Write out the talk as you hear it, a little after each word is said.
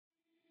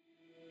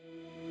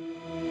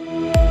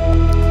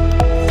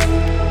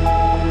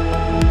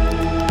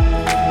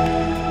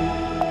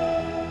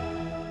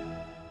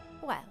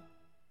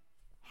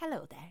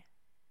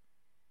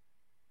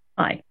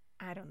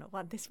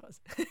this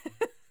was.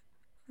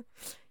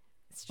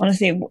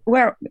 Honestly,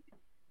 whatever.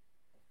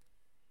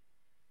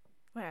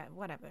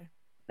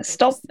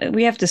 Stop.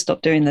 We have to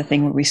stop doing the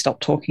thing where we stop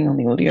talking on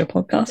the audio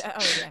podcast.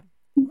 Oh yeah.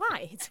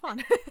 Why? It's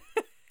fun.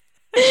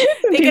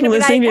 People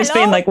listening just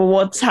being like, "Well,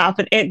 what's Yeah.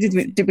 happened? Did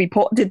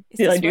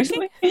I do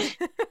something?"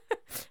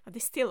 Are they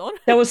still on?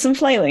 There was some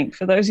flailing.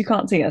 For those who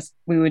can't see us,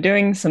 we were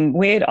doing some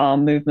weird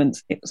arm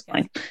movements. It was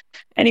fine.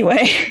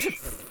 Anyway,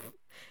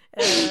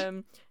 I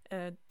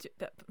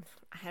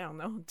don't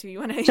know. Do you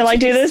want to? Shall I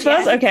do this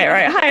first? Okay,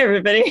 right. Hi,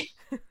 everybody.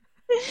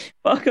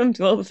 Welcome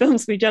to All the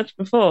Films We Judged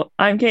Before.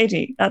 I'm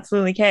Katie. That's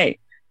Lily Kay.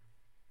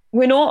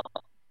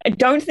 I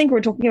don't think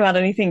we're talking about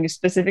anything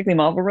specifically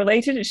Marvel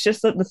related. It's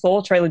just that the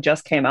Thor trailer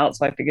just came out,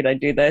 so I figured I'd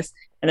do this.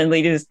 And then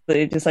they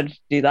decided to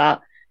do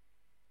that.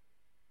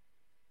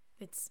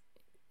 It's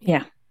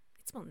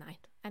Moon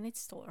Knight and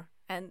it's Thor.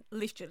 And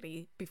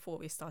literally before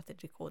we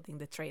started recording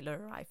the trailer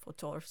arrived for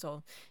Thor,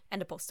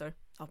 and the poster,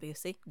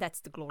 obviously.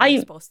 That's the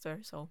glorious poster.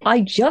 So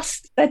I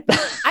just said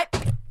that.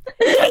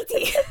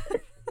 Katie!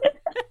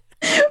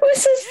 It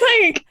was just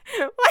like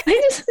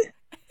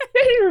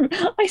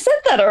I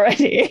said that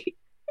already.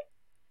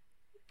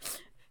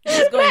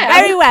 It's going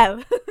very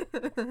well.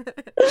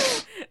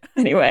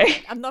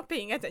 Anyway, I'm not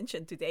paying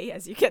attention today,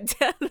 as you can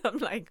tell. I'm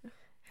like,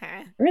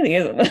 huh? Really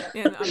isn't.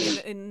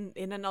 I'm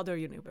in another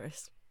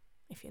universe,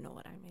 if you know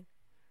what I mean.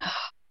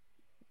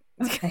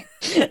 Okay.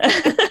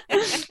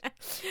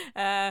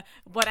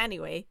 But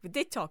anyway, we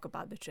did talk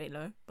about the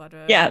trailer, but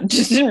yeah,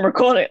 just didn't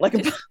record it like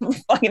a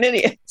fucking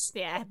idiots.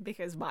 Yeah,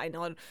 because why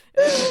not?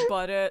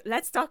 But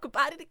let's talk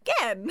about it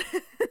again.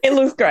 It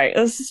looks great.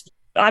 It's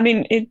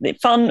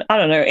fun. I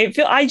don't know.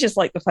 I just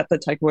like the fact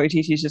that Taika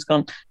Waititi's just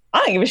gone, I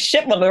don't give a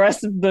shit what the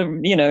rest of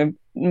the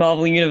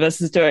Marvel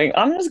universe is doing.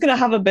 I'm just gonna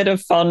have a bit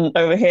of fun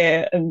over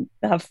here and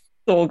have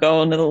Thor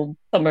go on little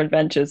summer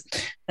adventures,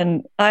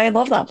 and I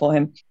love that for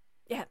him.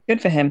 Yeah,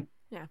 good for him.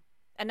 Yeah,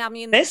 and I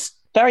mean this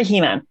very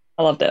He-Man.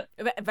 I loved it.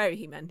 Very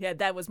He-Man. Yeah,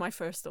 that was my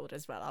first thought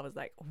as well. I was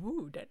like,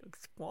 ooh, that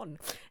looks fun.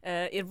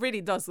 It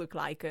really does look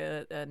like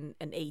an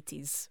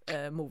 80s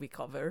movie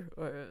cover,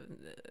 or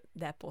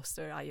that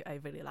poster. I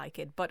really like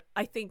it. But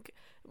I think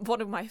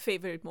one of my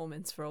favorite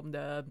moments from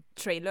the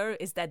trailer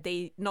is that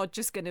they not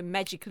just going to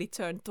magically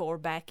turn Thor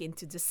back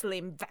into the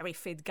slim, very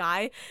fit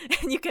guy,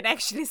 and you can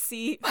actually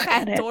see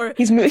fat Thor.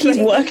 He's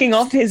working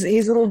off his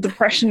little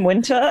depression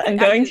winter and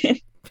going in.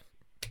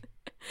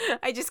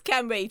 I just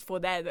can't wait for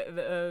that.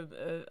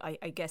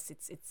 I guess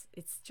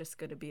it's just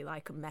gonna be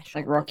like a mashup,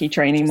 like Rocky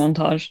training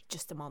montage.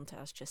 Just a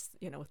montage, just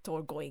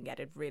Thor going at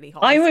it really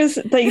hard.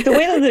 The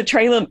way that the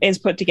trailer is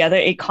put together,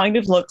 it kind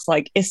of looks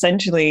like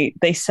essentially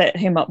they set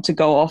him up to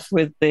go off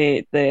with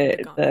the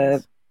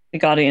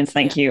Guardians.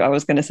 Thank you. I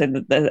was going to say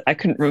that I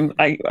couldn't remember.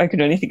 I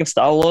could only think of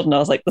Star-Lord, and I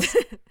was like,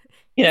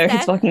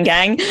 his fucking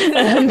gang.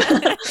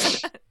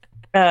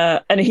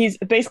 And he's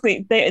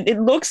basically, it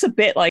looks a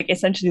bit like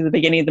essentially the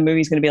beginning of the movie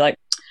is going to be like,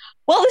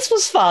 well, this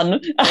was fun.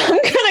 I'm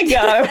going to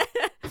go.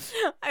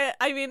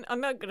 I mean,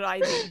 I'm not going to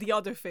lie. The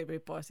other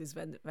favorite part is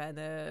when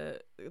the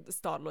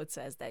Star-Lord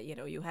says that,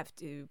 you have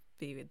to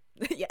be with,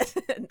 yes,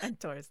 and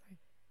Thor's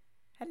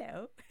like,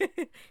 hello.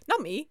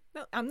 Not me.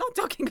 No, I'm not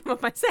talking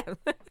about myself.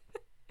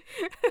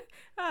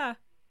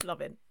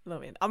 Love it.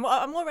 I'm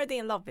already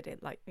in love with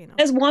it.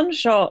 There's one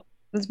shot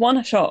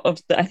of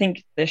I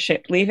think the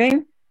ship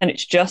leaving, and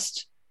it's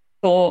just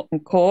Thor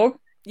and Korg.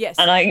 Yes.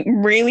 And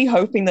I'm really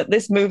hoping that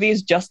this movie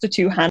is just a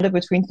two-hander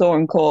between Thor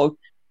and Korg.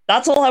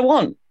 That's all I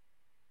want.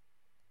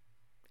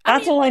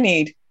 That's all I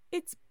need.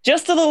 It's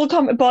just a little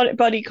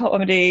buddy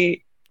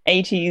comedy,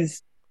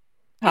 80s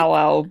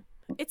powwow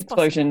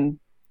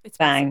explosion, it's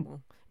bang.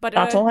 Possible. But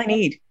that's all I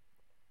need.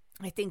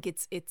 I think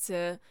it's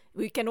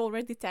we can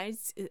already tell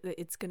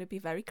it's going to be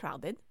very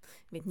crowded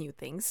with new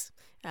things.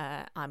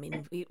 I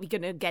mean, we're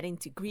going to get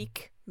into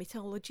Greek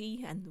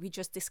mythology, and we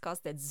just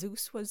discussed that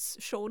Zeus was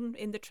shown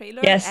in the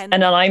trailer. Yes, and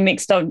then I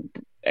mixed up.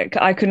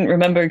 I couldn't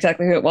remember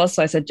exactly who it was,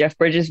 so I said Jeff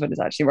Bridges, but it's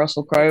actually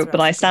Russell Crowe.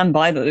 But I stand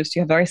by that those two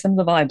have very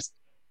similar vibes.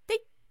 They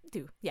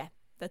do, yeah,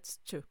 that's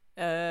true.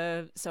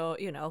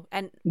 So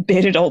and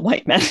bearded old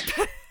white men.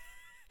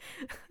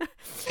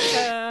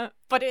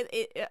 But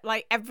it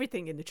like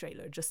everything in the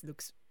trailer just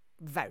looks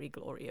very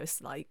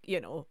glorious,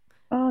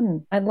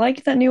 fun. I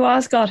like that New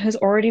Asgard has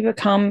already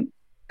become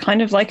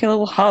kind of like a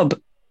little hub.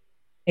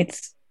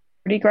 It's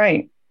pretty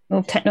great, a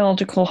little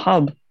technological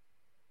hub.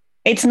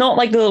 It's not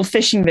like the little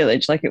fishing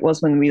village like it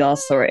was when we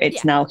last saw it.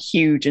 It's now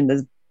huge and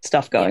there's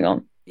stuff going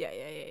on. Yeah,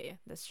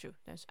 that's true.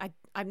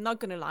 I'm not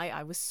gonna lie,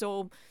 I was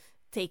so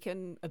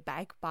taken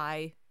aback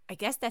by, I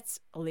guess that's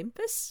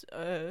Olympus,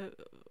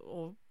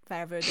 or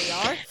wherever they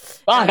are.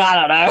 I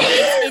don't know.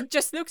 It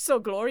just looks so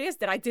glorious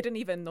that I didn't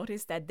even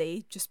notice that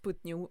they just put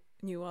new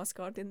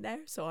Asgard in there.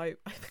 So I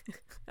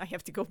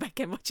have to go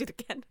back and watch it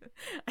again.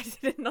 I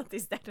didn't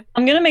notice that.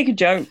 I'm going to make a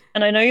joke,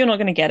 and I know you're not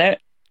going to get it.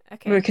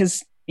 Okay.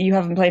 Because you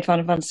haven't played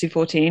Final Fantasy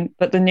XIV,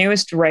 but the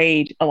newest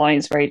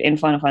Alliance raid in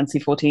Final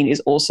Fantasy XIV is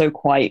also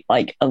quite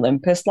like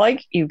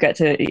Olympus-like.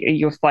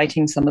 You're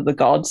fighting some of the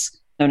gods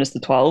known as the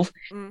 12.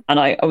 And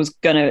I was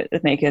gonna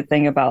make a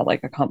thing about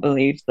like I can't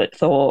believe that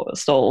Thor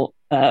stole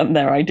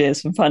their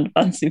ideas from Final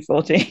Fantasy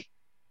 14.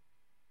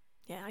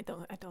 Yeah, I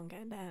don't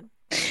get that.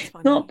 It's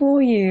funny. Not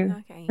bore you.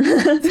 Okay.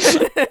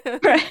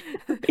 Right.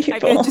 I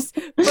can just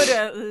put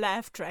a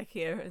laugh track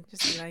here and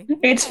just be like,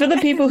 It's for the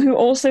people who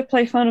also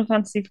play Final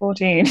Fantasy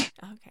 14.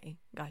 Okay,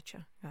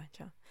 gotcha.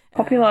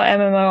 Popular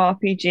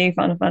MMORPG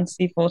Final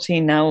Fantasy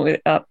 14 now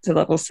up to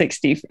level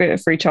 60,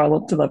 free trial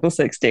up to level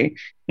 60,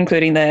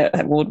 including their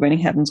award-winning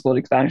Heavensward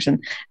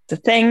expansion. It's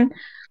a thing.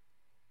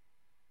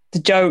 It's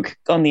a joke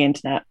on the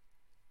internet.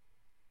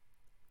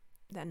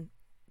 Then,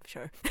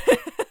 sure.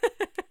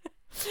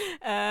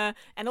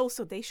 And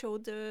also they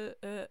showed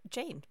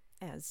Jane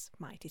as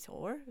Mighty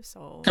Thor,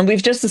 so... And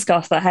we've just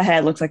discussed that her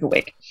hair looks like a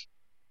wig.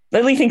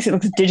 Lily thinks it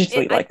looks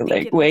digitally like a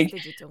wig.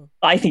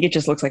 I think it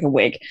just looks like a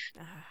wig.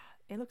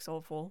 It looks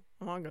awful.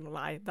 I'm not gonna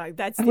lie. Like,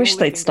 that's I wish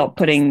they'd stop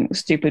putting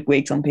stupid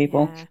wigs on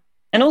people. Yeah.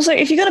 And also,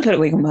 if you're gonna put a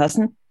wig on a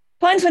person,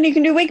 find when you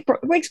can do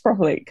wigs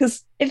properly,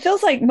 because it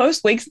feels like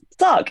most wigs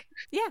suck.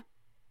 Yeah.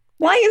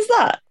 Why is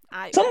that?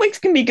 Some wigs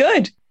can be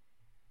good.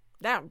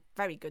 There are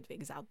very good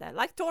wigs out there,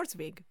 like Thor's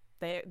wig.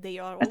 They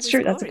are. That's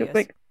true. Glorious. That's a good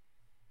wig.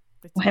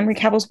 Well, Henry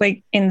Cavill's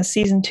wig in the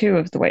season 2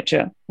 of The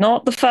Witcher,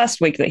 not the first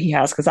wig that he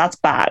has, because that's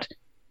bad.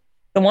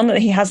 The one that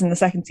he has in the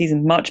second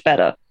season, much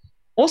better.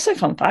 Also,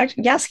 fun fact,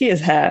 Jaskier's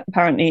hair,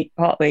 apparently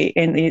partly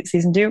in the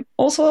season 2,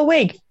 also a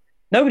wig.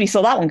 Nobody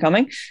saw that one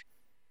coming.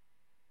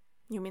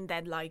 You mean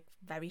that, like,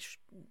 very...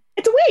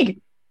 It's a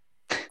wig!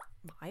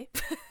 Why?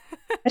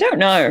 I don't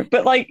know,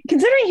 but, like,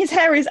 considering his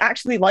hair is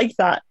actually like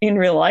that in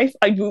real life,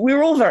 we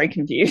were all very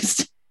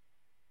confused.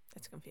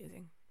 That's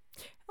confusing.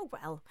 Oh,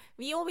 well,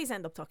 we always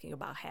end up talking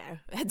about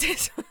hair at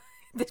this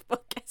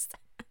podcast.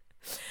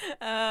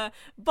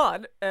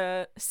 But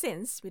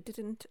since we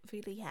didn't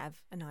really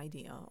have an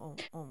idea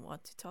on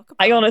what to talk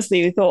about, I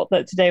honestly thought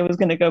that today was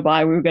going to go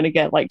by. We were going to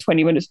get like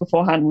 20 minutes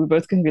beforehand. We were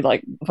both going to be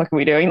like, "The fuck are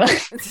we doing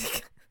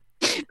that?"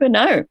 But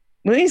no,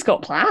 Lily's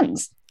got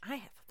plans. I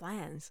have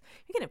plans.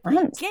 You're going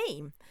to play a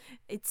game.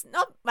 It's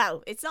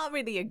not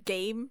really a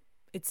game.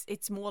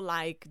 It's more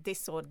like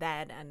this or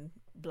that and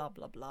blah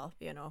blah blah.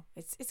 You know,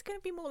 it's going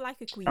to be more like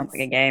a quiz. Sounds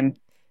like a game.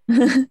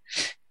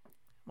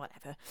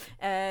 Whatever.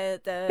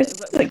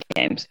 It's like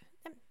games.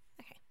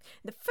 Okay.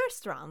 The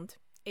first round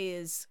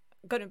is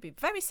going to be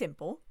very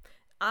simple.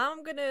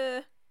 I'm going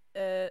to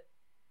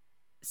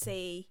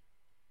say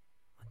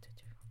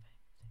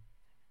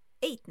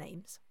 8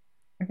 names.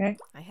 Okay.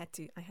 I had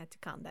to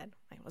count that.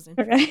 I wasn't.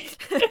 Okay.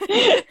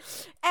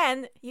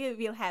 And you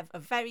will have a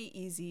very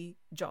easy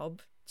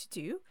job to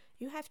do.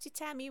 You have to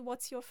tell me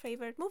what's your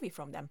favorite movie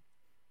from them.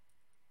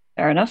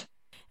 Fair enough.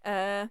 All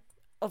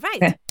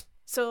right. Okay.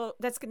 So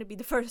that's going to be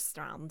the first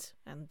round,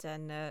 and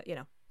then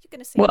you're going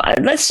to say. Well,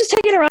 let's just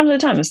take it around at a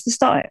time. Let's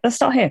start here. Let's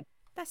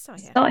start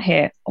here. Start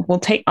here. We'll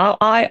take.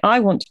 I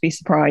want to be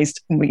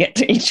surprised when we get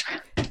to each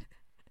round.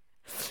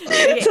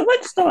 Okay. So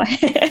let's start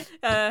here.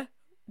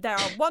 There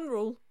are one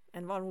rule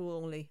and one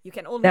rule only. You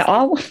can only. There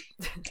are.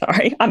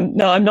 Sorry, I'm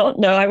not.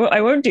 No,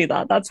 I won't do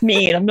that. That's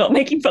mean. I'm not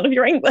making fun of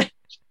your English.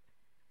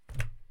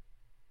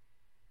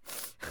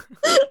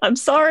 I'm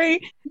sorry.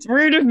 It's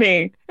rude of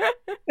me.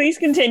 Please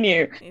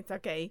continue. It's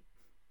okay.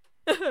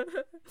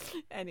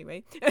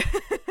 Anyway,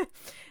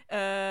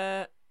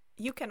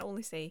 you can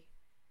only say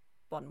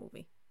one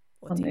movie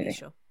or TV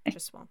show.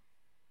 Just one.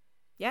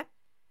 Yeah?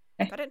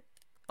 Okay. Got it?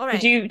 All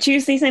right. Did you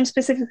choose these names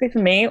specifically for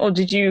me, or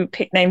did you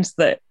pick names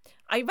that...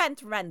 I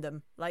went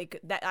random. Like,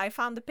 that. I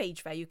found a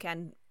page where you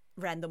can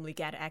randomly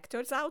get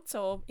actors out,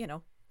 so,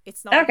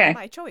 it's not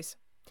my choice.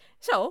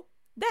 So,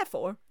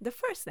 therefore, the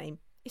first name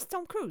is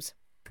Tom Cruise.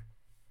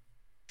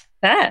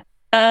 Fair.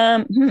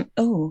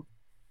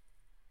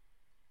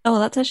 Oh,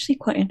 that's actually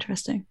quite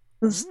interesting.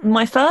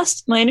 My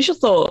initial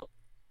thought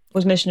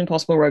was Mission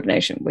Impossible Rogue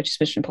Nation, which is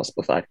Mission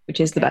Impossible 5,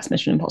 which is the best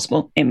Mission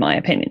Impossible, in my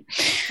opinion.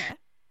 Okay.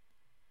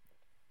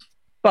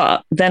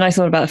 But then I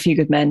thought about A Few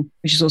Good Men,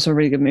 which is also a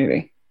really good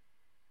movie.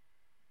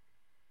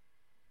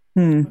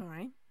 All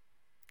right.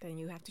 Then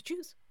you have to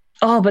choose.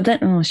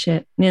 Oh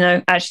shit.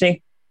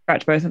 Actually,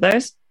 scratch both of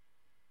those.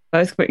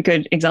 Both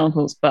good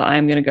examples, but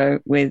I'm going to go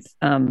with...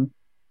 I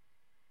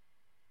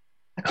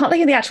can't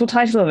think of the actual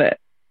title of it.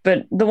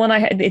 But the one I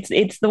had,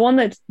 it's the one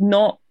that's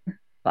not,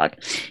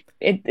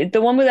 the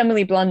one with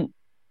Emily Blunt.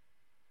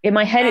 In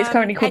my head, it's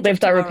currently called Live,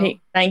 Die, Repeat.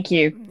 Thank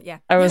you. Yeah.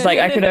 I was like,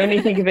 I could only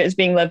think of it as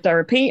being Live, Die,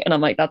 Repeat, and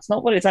I'm like, that's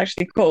not what it's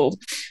actually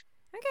called.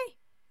 Okay,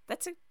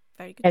 that's a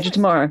very good Edge of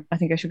Tomorrow. I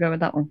think I should go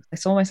with that one. I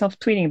saw myself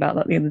tweeting about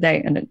that the other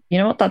day, and you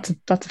know what? That's a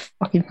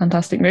fucking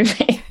fantastic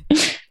movie.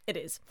 It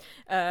is.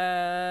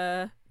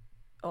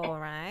 All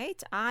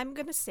right, I'm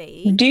going to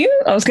say... Do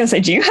you? I was going to say,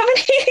 do you have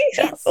any?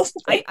 Yes,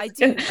 I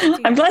do.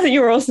 I'm glad that you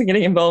were also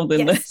getting involved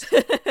in this.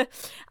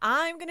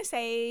 I'm going to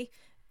say,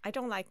 I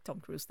don't like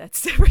Tom Cruise.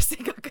 That's the first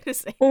thing I'm going to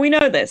say. Well, we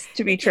know this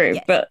to be true,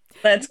 yes. But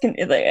let's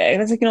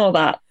ignore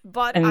that.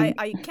 But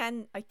I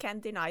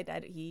can't deny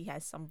that he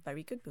has some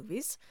very good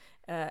movies.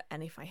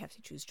 And if I have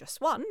to choose just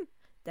one,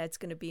 that's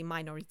going to be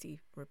Minority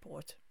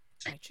Report.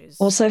 which is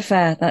Also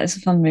fair. That is a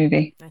fun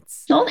movie.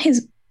 that's Not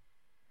his.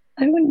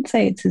 I wouldn't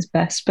say it's his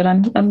best, but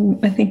I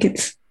think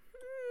it's.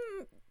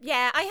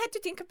 yeah. I had to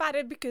think about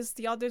it because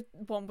the other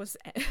one was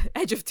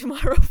Edge of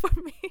Tomorrow for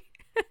me.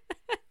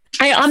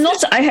 I'm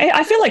not.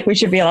 I feel like we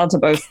should be allowed to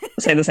both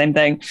say the same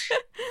thing.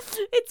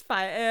 It's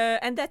fine,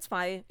 and that's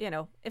why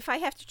if I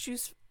have to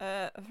choose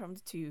from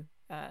the two,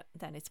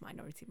 then it's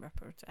Minority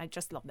Report. I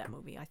just love that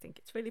movie. I think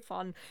it's really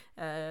fun.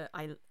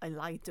 I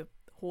like the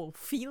whole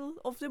feel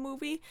of the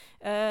movie.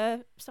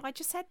 So I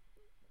just had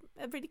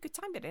a really good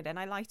time with it, and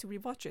I like to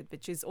rewatch it,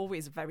 which is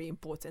always a very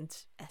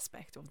important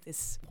aspect of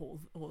this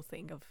whole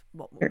thing of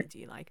what movie do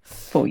you like.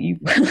 For you,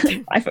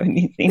 I've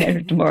only seen Edge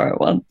of Tomorrow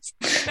once.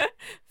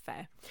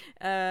 Fair.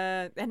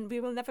 And we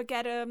will never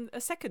get a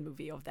second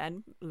movie of that,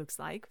 looks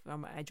like,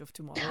 from Edge of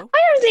Tomorrow. I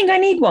don't think I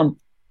need one.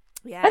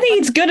 Yeah, I think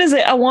it's good as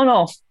a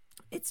one-off.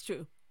 It's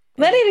true.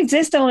 Let it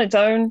exist on its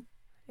own.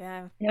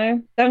 Yeah.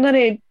 Don't let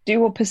it do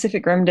what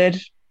Pacific Rim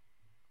did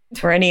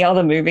or any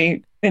other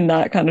movie in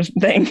that kind of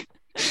thing.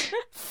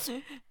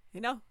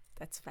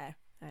 That's fair.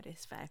 That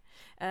is fair.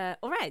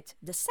 All right.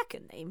 The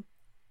second name,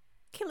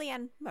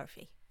 Cillian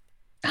Murphy.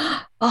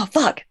 Oh,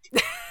 fuck.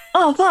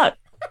 Oh, fuck.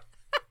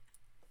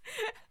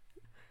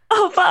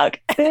 Oh, fuck.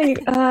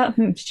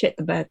 Shit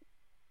the bed.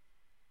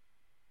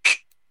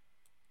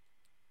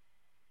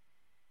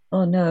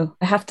 Oh, no.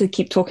 I have to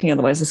keep talking,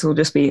 otherwise this will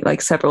just be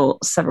like several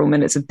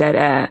minutes of dead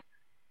air.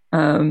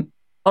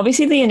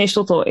 Obviously, the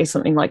initial thought is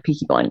something like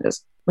Peaky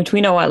Blinders, which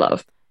we know I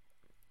love.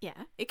 Yeah,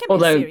 it can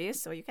be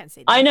serious, so you can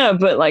say that. I know,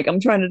 but like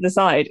I'm trying to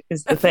decide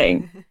is the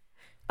thing.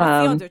 What's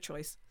the other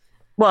choice?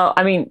 Well,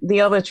 I mean,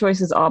 the other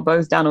choices are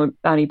both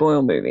Danny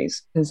Boyle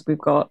movies, because we've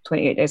got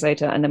 28 Days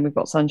Later and then we've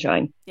got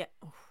Sunshine. Yeah.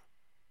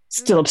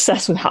 Still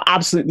obsessed with how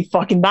absolutely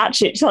fucking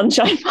batshit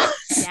Sunshine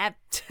was. Yep.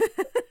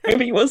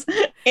 Movie was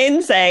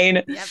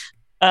insane. Yep.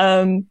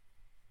 I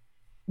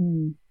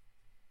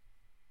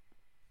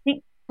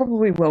think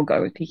probably will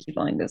go with Peaky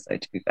Blinders, though,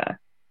 to be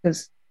fair,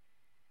 because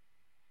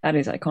that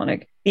is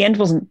iconic. The end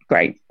wasn't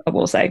great, I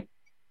will say. It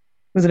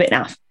was a bit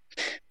naff.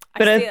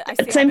 But at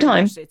the same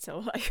time,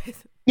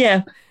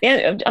 yeah,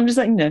 I'm just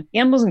letting you know, the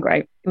end wasn't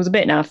great. It was a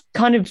bit naff.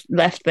 Kind of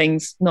left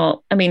things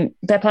not. I mean,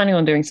 they're planning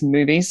on doing some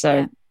movies, so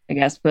yeah. I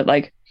guess. But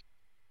like,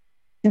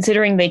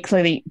 considering they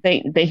clearly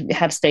they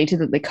have stated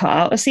that they cut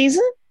out a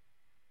season,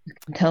 you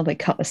can tell they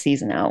cut a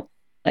season out.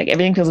 Like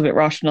everything feels a bit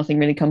rushed. Nothing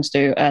really comes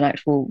to an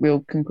actual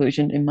real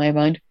conclusion in my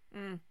mind.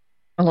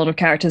 A lot of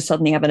characters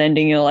suddenly have an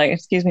ending. You're like,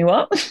 excuse me,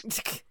 what?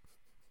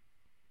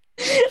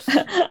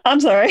 I'm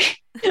sorry,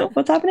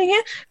 what's happening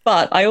here?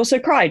 But I also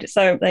cried,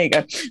 so there you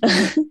go.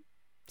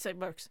 So it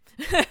works.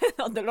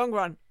 On the long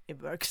run,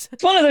 it works.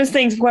 It's one of those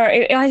things where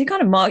I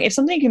kind of mark if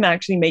something can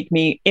actually make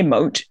me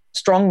emote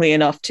strongly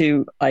enough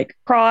to like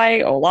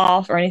cry or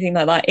laugh or anything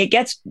like that. It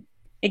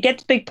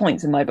gets big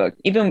points in my book,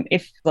 even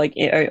if like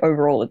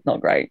overall it's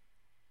not great.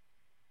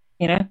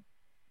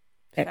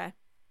 Fair.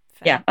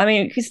 Yeah, I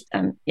mean, because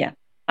yeah.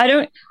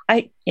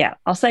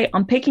 I'll say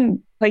I'm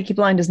picking Peaky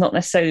Blinders not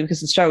necessarily because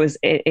the show is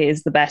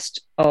the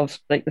best of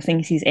like the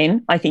things he's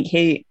in. I think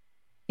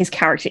his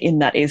character in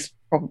that is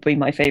probably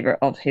my favorite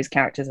of his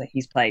characters that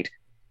he's played.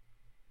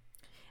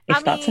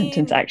 If that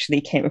sentence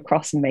actually came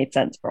across and made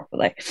sense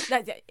properly.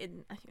 It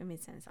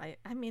made sense.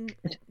 I mean,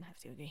 I have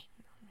to agree.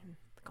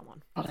 Come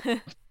on.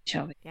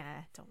 Shall we?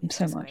 Yeah, totally.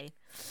 So much. Great.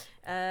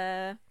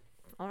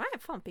 All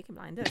right, fun. Peaky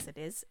Blinders it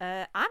is.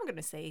 I'm going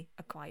to say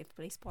A Quiet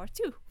Place Part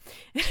 2.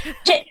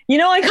 Shit,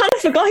 I kind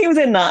of forgot he was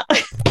in that.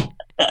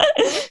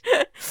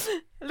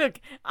 Look,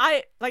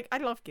 I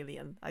love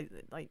Cillian.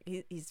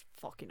 He's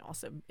fucking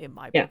awesome in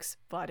my books.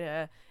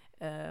 But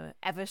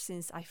ever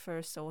since I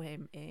first saw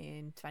him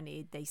in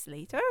 28 Days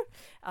Later,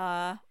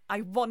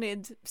 I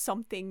wanted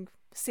something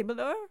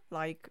similar,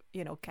 like,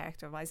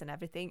 character-wise and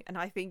everything. And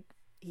I think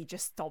he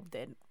just stopped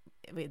it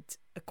with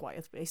A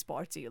Quiet Place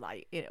Part 2.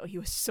 Like, he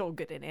was so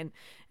good in it.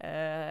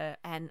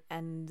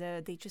 And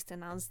they just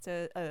announced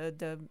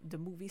the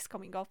movies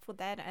coming up for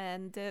that,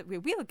 and we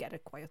will get A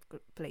Quiet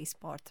Place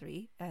Part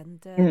 3.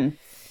 And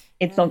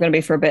it's not going to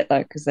be for a bit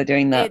though, because they're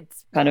doing that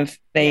kind of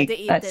big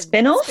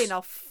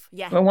spin-off.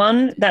 Yeah.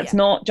 One that's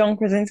not John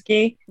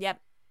Krasinski. Yep.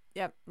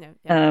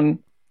 No.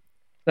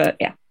 But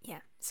yeah. Yeah.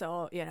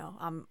 So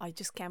I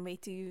just can't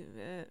wait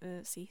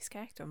to see his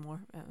character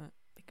more.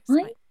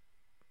 Because I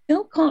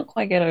still can't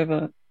quite get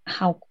over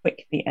how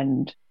quick the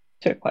end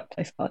to A Quiet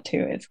Place Part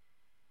 2 is.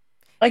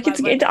 Like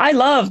I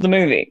love the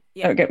movie.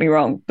 Yeah. Don't get me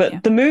wrong,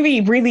 but the movie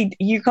really,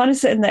 you kind of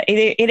sit in there.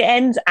 It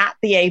ends at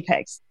the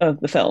apex of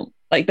the film.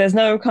 Like there's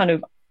no kind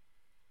of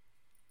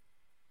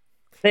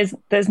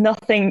there's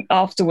nothing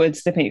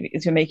afterwards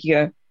to make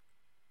you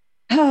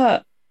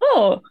go,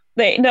 no,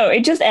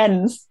 it just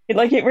ends.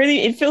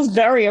 It feels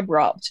very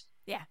abrupt.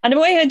 Yeah. And in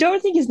a way, I don't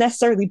think it's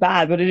necessarily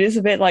bad, but it is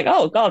a bit like,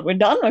 oh God, we're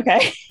done.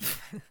 Okay.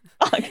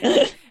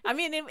 I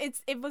mean,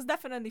 it was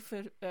definitely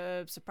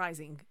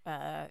surprising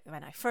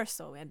when I first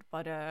saw it,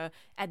 but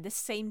at the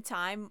same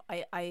time,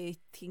 I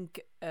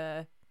think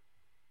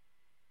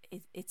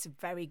it's a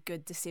very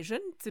good decision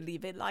to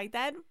leave it like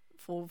that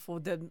for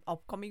the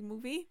upcoming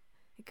movie,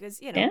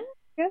 because you Yeah,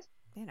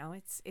 know,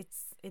 yes.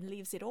 it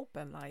leaves it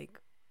open. Like,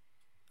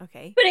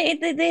 okay, But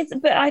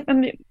I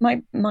mean,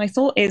 my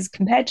thought is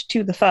compared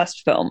to the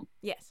first film,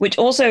 yes, which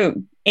also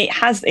it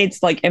has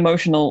its like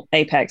emotional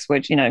apex,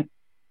 which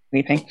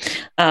weeping.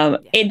 yeah,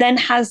 It then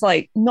has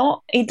like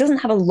not it doesn't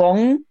have a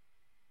long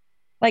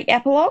like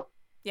epilogue,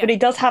 yeah, but it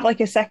does have like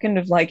a second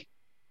of like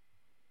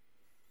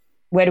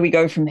where do we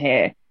go from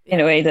here in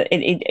yeah, a way that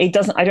it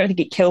doesn't. I don't think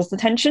it kills the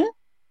tension,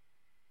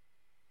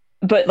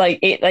 but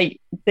like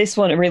this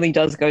one it really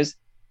does goes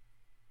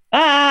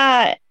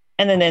ah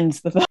and then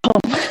ends the film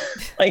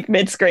like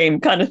mid scream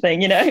kind of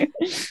thing. yeah,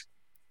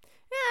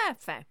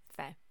 fair,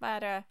 fair.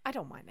 But I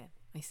don't mind it.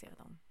 I still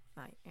don't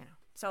like,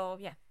 So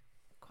yeah,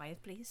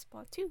 Quiet Please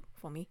Part 2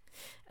 for me.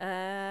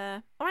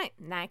 All right,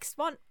 next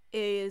one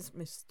is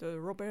Mr.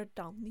 Robert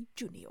Downey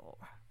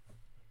Jr.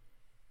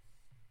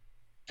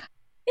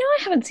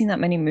 I haven't seen that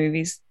many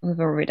movies with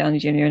Robert Downey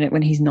Jr. in it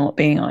when he's not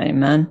being Iron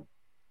Man,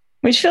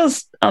 which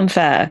feels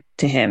unfair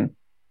to him.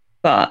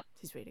 But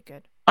He's really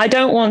good. I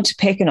don't want to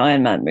pick an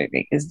Iron Man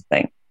movie, is the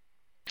thing.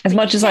 As But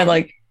much you as can.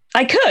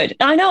 I could.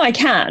 I know I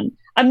can.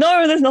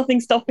 There's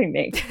nothing stopping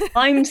me.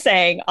 I'm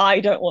saying I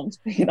don't want to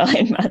pick an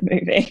Iron Man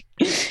movie.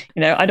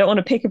 I don't want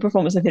to pick a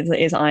performance of his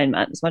that is Iron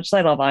Man. As much as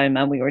I love Iron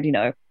Man, we already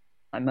know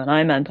I'm an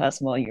Iron Man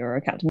person while you're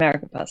a Captain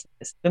America person.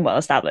 It's been well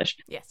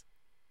established. Yes.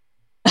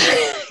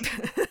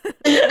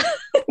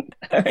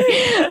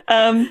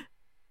 I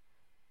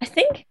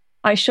think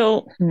I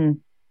shall.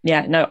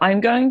 Yeah, no,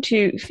 I'm going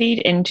to feed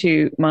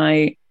into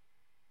my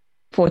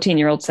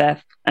 14-year-old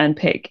Seth and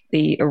pick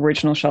the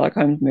original Sherlock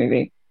Holmes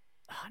movie.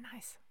 Oh,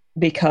 nice.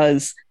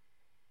 Because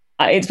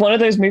it's one of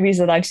those movies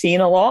that I've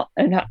seen a lot,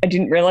 and I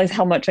didn't realize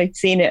how much I'd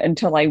seen it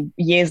until I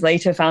years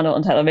later found it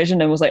on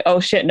television and was like, oh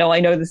shit, no, I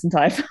know this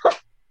entire film.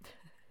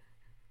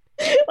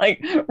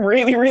 Like,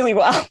 really, really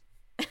well.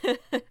 Fair.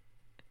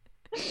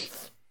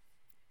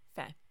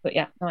 But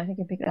yeah, no, I think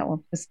I picked that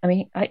one. I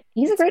mean,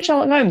 he's a great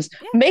Sherlock Holmes.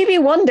 Yeah. Maybe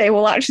one day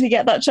we'll actually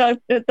get that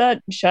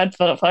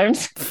Sherlock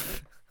Holmes.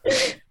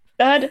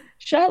 That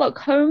Sherlock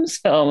Holmes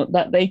film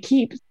that they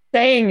keep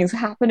saying is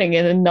happening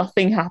and then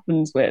nothing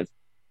happens with.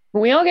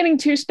 But we are getting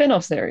 2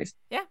 spin-off series.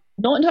 Yeah.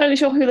 Not entirely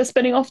sure who they're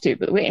spinning off to,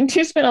 but we're getting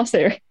 2 spin-off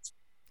series.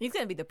 He's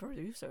going to be the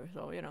producer,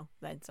 so,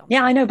 that's something.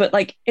 Yeah, I know, but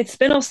like its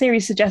spin-off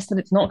series suggests that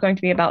it's not going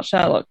to be about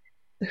Sherlock.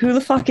 Who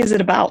the fuck is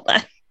it about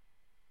then?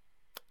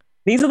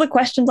 These are the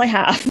questions I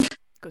have.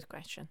 Good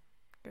question.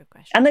 Good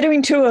question. And they're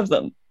doing 2 of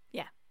them.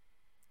 Yeah.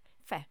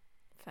 Fair.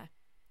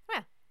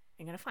 Well,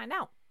 you're going to find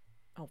out.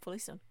 Hopefully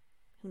soon.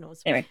 Who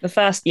knows? Anyway,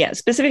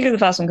 specifically the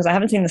first one, because I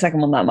haven't seen the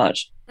second one that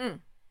much.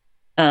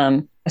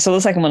 I saw the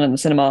second one in the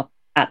cinema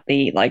at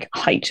the like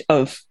height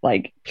of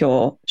like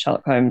pure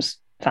Sherlock Holmes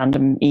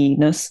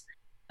fandom-ness.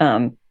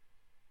 And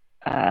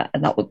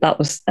that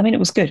was I mean, it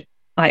was good.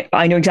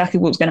 I knew exactly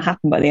what was going to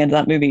happen by the end of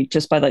that movie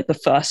just by like the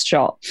first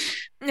shot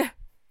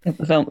of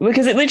the film,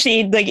 because it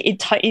literally like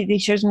it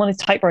shows him on his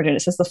typewriter and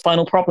it says the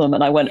final problem,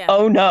 and I went,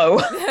 oh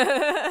no.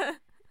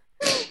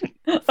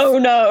 Oh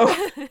no.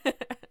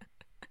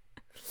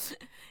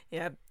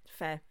 Yeah,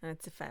 fair.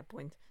 That's a fair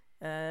point.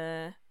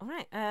 All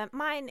right.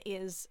 Mine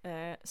is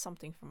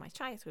something from my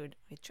childhood,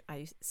 which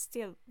I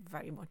still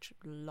very much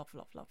love,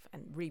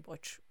 and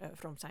rewatch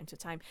from time to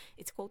time.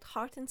 It's called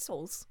Heart and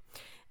Souls,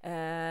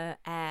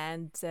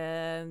 and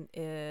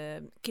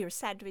Keira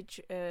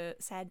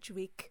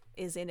Sedgwick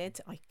is in it.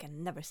 I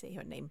can never say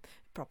her name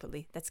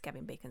properly. That's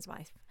Kevin Bacon's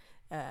wife.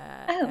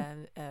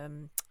 And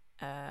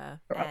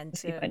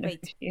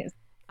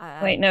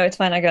wait, no, it's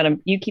fine. I got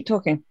him. You keep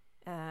talking.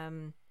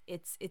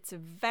 It's a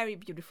very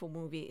beautiful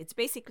movie. It's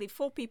basically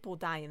 4 people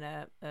die in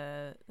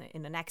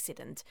an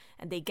accident,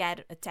 and they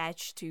get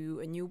attached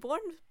to a newborn,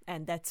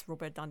 and that's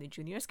Robert Downey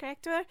Jr.'s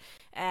character.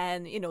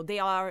 And they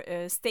are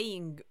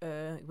staying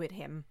with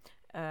him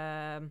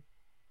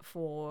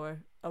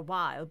for a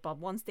while, but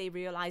once they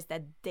realize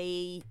that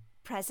their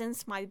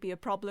presence might be a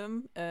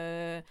problem,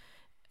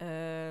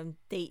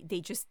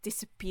 they just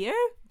disappear,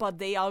 but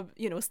they are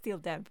still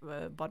there,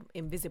 but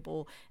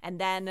invisible. And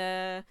then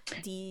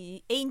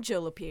the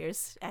angel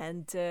appears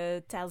and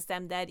tells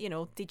them that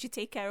did you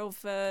take care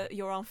of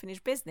your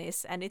unfinished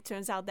business? And it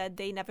turns out that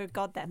they never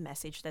got that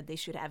message that they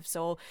should have.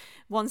 So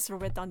once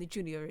Robert Downey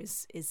Jr.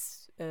 is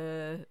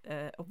a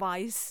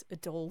wise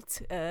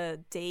adult,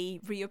 they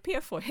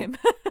reappear for him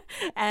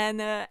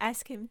and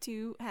ask him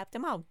to help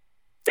them out.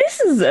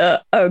 This is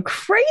a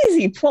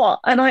crazy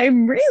plot, and I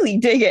really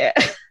dig it.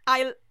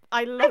 I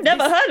love I've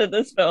never heard of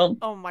this film.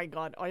 Oh my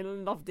god, I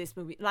love this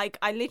movie. Like,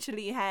 I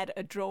literally had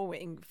a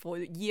drawing for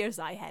years.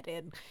 I had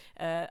it.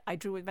 I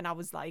drew it when I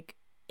was like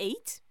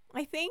 8,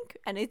 I think,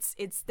 and it's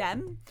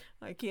them,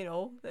 like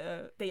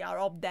they are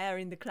up there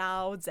in the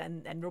clouds,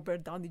 and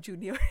Robert Downey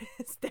Jr.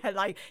 is there.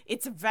 Like,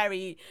 it's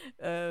very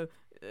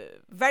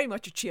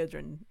much a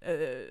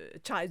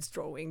child's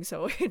drawing,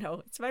 so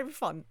it's very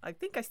fun. I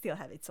think I still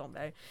have it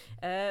somewhere.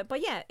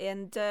 But yeah,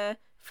 and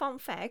fun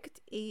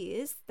fact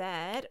is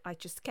that I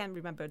just can't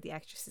remember the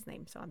actress's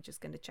name, so I'm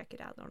just going to check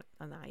it out on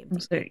IMDb.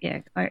 So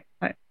yeah,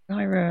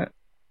 Keira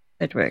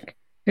Sedgwick.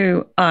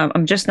 who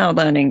I'm just now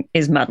learning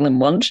is Madeline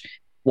Wunsch.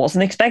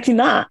 Wasn't expecting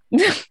that.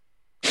 There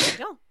you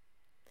go.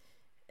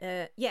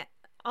 Yeah,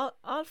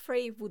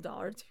 Alfred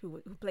Woodard,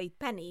 who played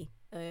Penny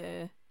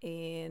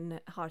in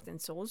Heart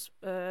and Souls,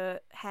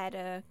 had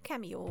a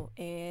cameo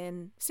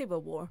in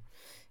Civil War.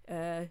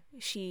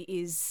 She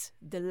is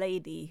the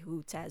lady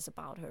who tells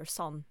about her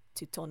son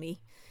to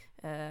Tony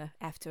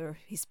after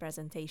his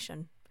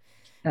presentation.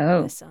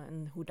 Oh. The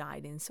son who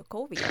died in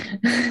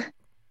Sokovia.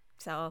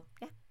 So,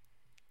 yeah,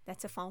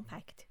 that's a fun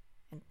fact.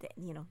 And,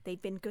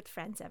 they've been good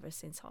friends ever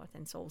since Heart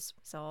and Souls.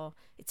 So,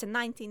 it's a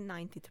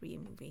 1993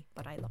 movie,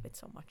 but I love it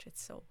so much.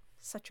 It's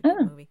such a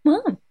good movie.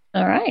 Well,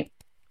 all right.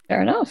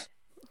 Fair enough.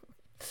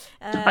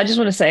 I just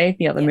want to say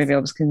the other movie I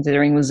was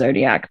considering was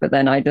Zodiac, but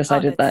then I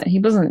decided that he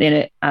wasn't in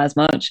it as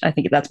much. I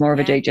think that's more of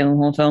a Jake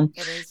Gyllenhaal film.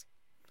 It is.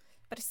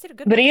 But it's still a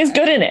good movie. But he is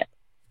good in it.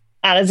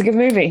 And it's a good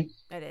movie.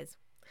 It is.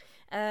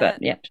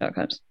 But yeah, Sherlock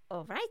Holmes.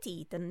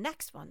 Alrighty, the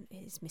next one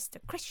is Mr.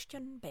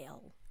 Christian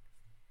Bale.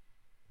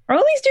 Are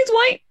all these dudes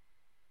white?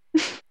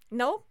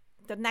 No,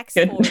 the next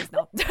four is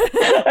not.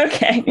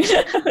 Okay.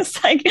 I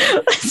was like,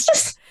 let's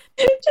just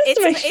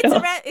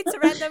it's a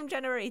random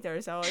generator,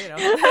 so I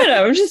don't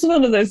know. It's just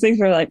one of those things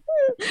where like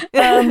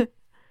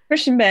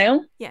Christian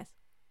Bale. Yes.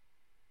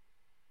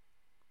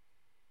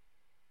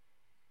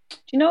 Do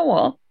you know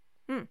what?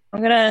 I'm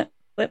gonna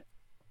flip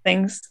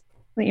things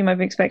that you might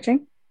be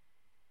expecting.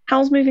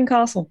 Howl's Moving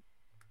Castle?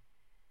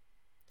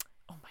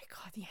 Oh my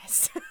god,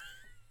 yes.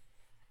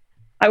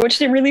 I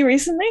watched it really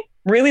recently.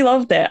 Really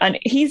loved it, and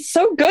he's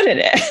so good at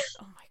it.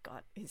 Oh my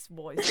god, his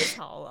voice is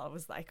Howl. I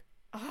was like,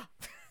 ah.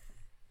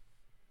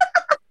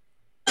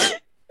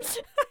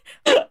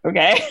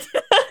 Okay.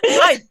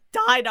 I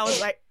died. I was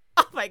like,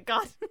 oh my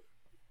god.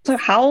 So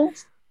Howl,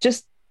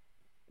 just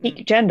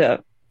gender,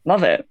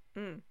 love it.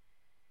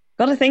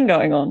 Got a thing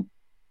going on.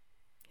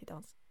 He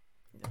does.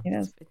 He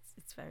does.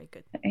 It's very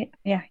good.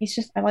 Yeah, he's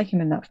just. I like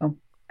him in that film.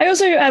 I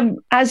also,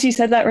 as you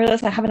said that,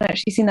 realized I haven't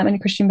actually seen that many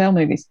Christian Bale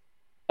movies.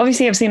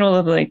 Obviously, I've seen all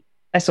of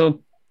I saw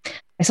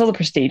The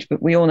Prestige,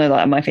 but we all know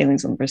that my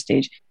feelings on The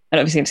Prestige, and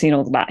obviously I've seen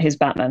all his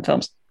Batman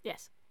films.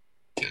 Yes.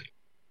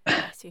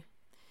 Bless you.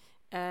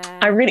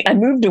 I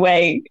moved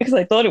away because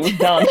I thought it was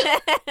done,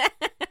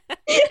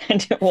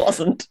 and it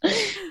wasn't.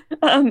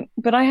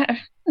 But I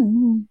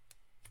don't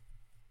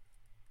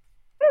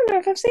know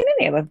if I've seen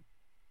any of them.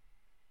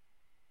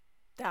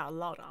 There are a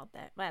lot out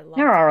there. Well,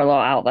 there are a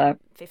lot out there.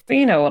 50, but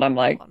you know what I'm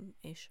like.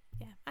 Ish.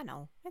 Yeah, I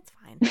know. It's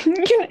fine.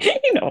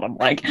 you know what I'm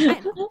like.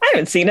 I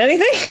haven't seen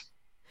anything.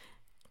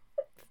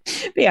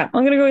 But yeah,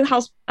 I'm gonna go with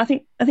House. I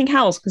think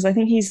House, because I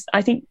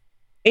think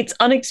it's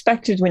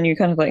unexpected when you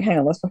kind of like, hang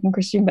on, that's fucking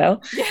Christian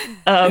Bale.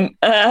 And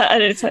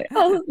it's like,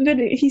 oh, but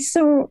he's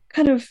so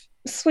kind of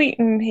sweet,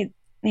 and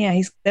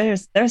there's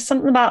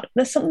something about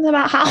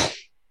Howl.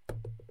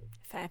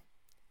 Fair.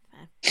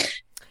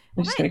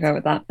 I'm just gonna go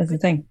with that as the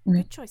thing.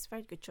 Good choice,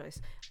 very good choice.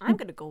 I'm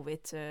gonna go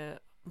with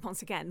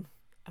once again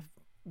a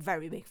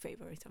very big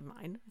favorite of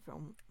mine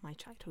from my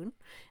childhood,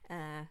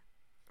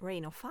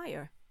 Reign of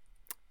Fire.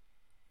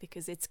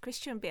 Because it's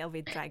Christian Bale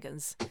with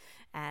dragons,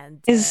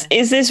 and is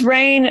this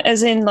Reign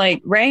as in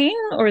like rain,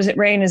 or is it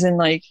Reign as in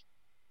like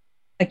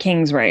a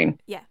king's reign?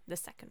 Yeah, the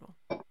second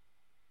one.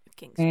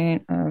 King's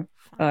Reign of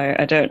Fire.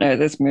 I don't know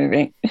this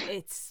movie.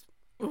 It's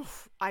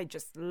I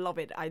just love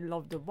it. I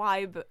love the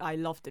vibe. I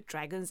love the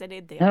dragons in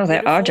it.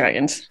 There are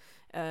dragons.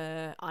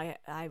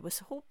 I was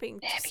hoping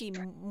to see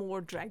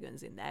more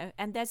dragons in there,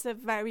 and there's a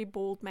very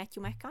bold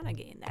Matthew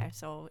McConaughey in there.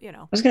 So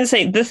I was going to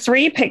say the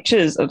 3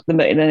 pictures of them,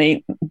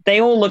 they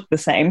all look the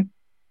same.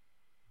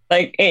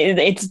 Like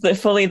it's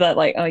fully that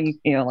like, oh,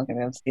 you're not going to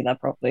be able to see that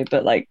properly,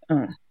 but like,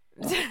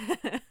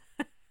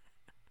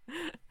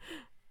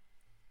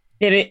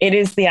 it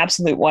is the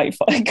absolute white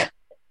flag.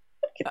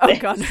 Oh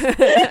god.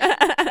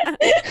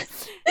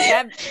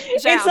 Yeah,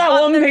 it's that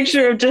one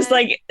picture of just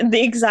like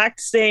the exact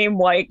same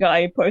white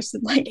guy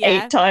posted like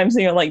 8 times,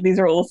 and you're like, these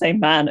are all the same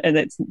man, and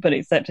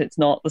except it's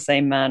not the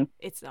same man.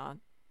 It's not.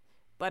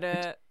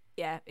 But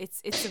yeah,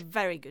 it's a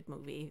very good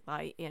movie.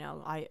 Like,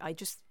 I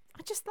just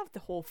love the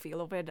whole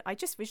feel of it. I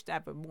just wish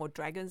there were more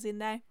dragons in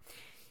there.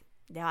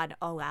 Yeah,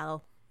 oh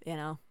well,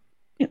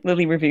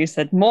 Lily Review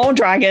said more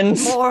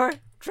dragons. More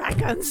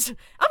dragons.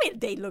 I mean,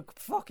 they look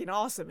fucking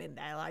awesome in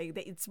there. Like,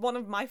 it's one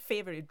of my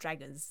favorite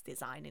dragons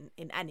design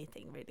in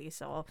anything, really.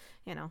 So,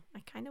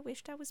 I kind of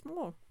wish there was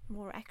more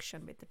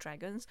action with the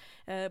dragons.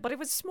 But it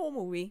was a small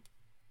movie,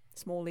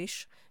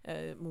 smallish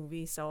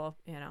movie. So,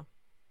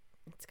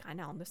 it's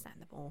kind of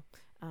understandable.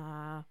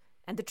 And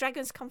the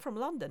dragons come from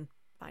London,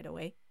 by the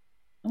way.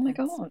 Oh my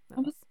god.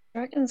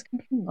 Dragons come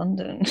from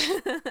London.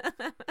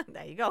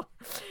 There you go.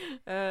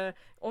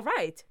 All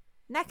right.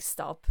 Next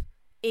up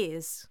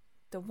is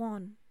the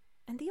one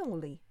and the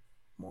only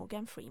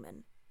Morgan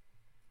Freeman.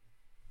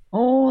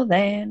 More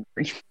than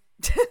Freeman.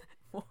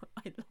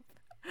 I love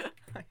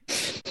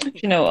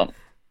that. You know what?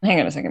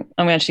 Hang on a second.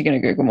 I'm actually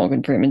going to Google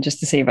Morgan Freeman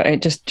just to see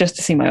just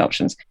to see my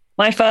options.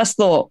 My first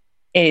thought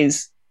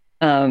is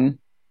the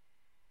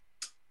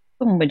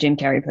one where Jim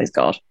Carrey plays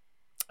God.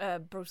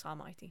 Bruce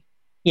Almighty.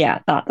 Yeah,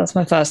 that's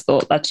my first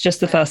thought. That's just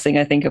the first thing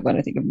I think of when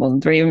I think of more than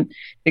three,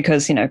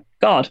 because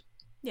God,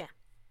 Yeah,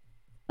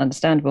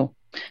 understandable.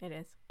 it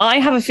is. I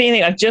have a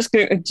feeling I've just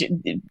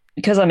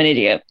because I'm an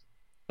idiot,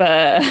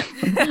 but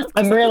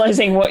I'm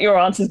realizing what your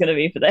answer is going to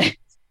be for this.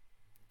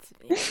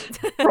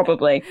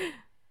 Probably.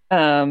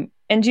 And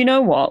you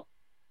know what?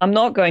 I'm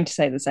not going to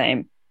say the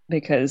same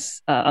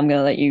because I'm going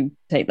to let you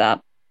take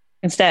that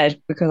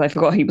instead because I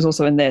forgot he was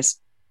also in this.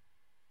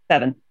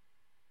 Seven.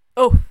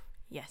 Oh,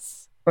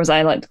 yes. Or as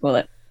I like to call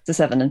it, the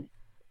Seven.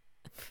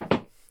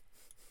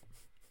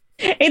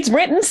 It's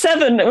written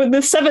seven with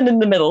the seven in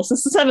the middle, so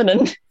it's the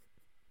Seven.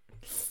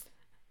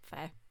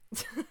 Fair.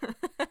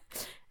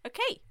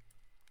 Okay.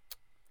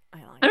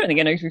 I don't think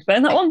I know to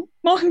explain that one.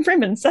 Morgan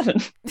Freeman,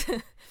 Seven.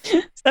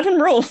 Seven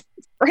Rules.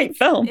 Great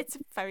film. It's a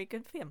very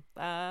good film.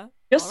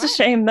 Just a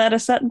shame that a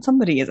certain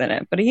somebody is in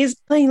it, but he is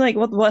playing like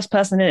the worst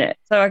person in it,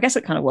 so I guess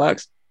it kind of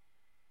works.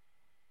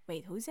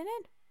 Wait, who's in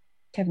it?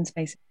 Kevin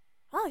Spacey.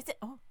 Oh, is it?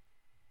 Oh,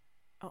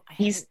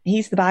 he's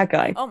the bad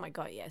guy. Oh my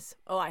god, yes.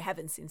 Oh, I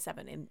haven't seen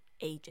Seven in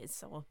ages,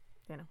 so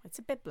it's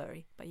a bit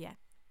blurry, but yeah.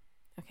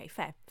 Okay,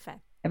 fair.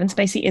 Kevin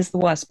Spacey is the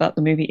worst, but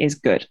the movie is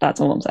good.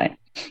 That's all I'm saying.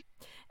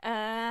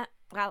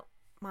 Well,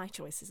 my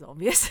choice is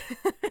obvious.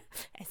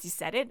 As you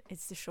said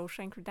it's The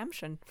Shawshank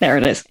Redemption. There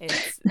it is.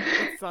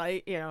 It's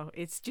like,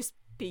 it's just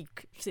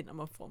peak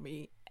cinema for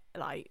me,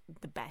 like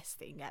the best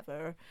thing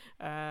ever.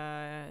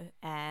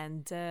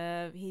 And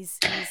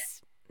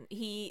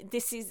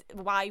this is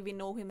why we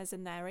know him as a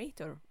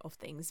narrator of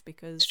things,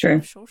 because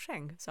of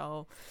Shawshank.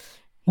 So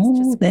he's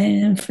just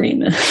Dan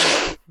Freeman.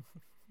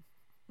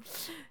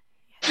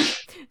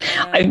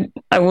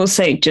 I will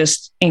say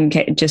just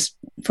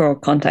for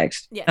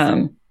context,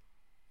 yes.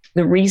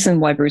 The reason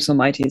why Bruce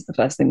Almighty is the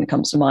first thing that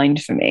comes to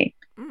mind for me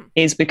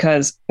is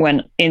because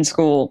when in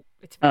school,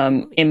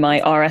 in my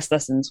RS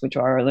lessons, which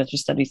are religious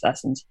studies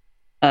lessons,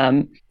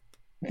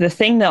 the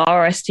thing that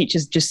RS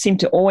teachers just seem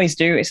to always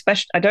do,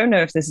 especially, I don't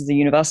know if this is a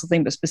universal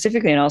thing, but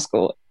specifically in our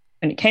school,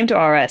 when it came to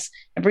RS,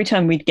 every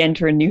time we'd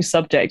enter a new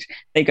subject,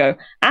 they go,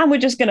 and we're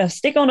just going to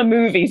stick on a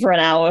movie for an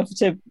hour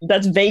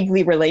that's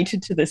vaguely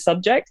related to this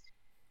subject.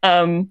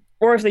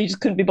 Or if they just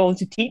couldn't be bothered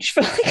to teach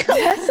for like a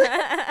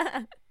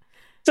lesson.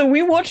 So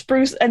we watched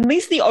Bruce, at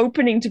least the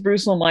opening to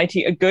Bruce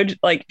Almighty, a good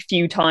like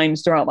few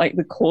times throughout like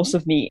the course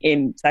of me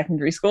in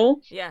secondary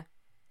school. Yeah.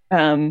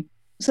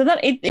 So that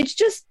it's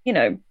just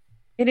it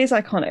is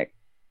iconic.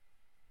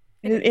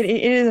 It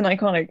is an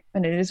iconic,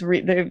 and it is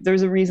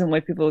there's a reason why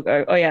people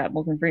go, oh yeah,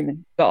 Morgan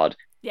Freeman, God.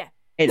 Yeah.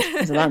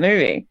 It's that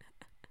movie.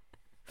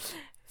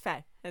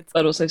 Fair.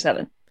 But also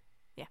Seven.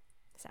 Yeah,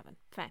 Seven.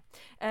 Fair.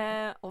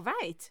 All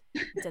right.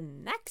 The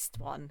next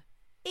one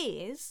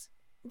is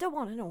the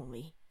one and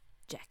only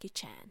Jackie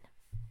Chan.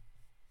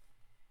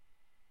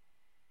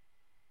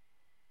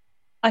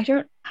 I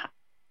don't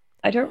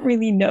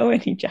really know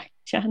any Jackie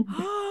Chan.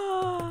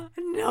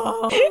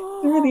 No.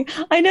 Really,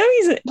 I know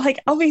he's like,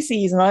 obviously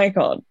he's an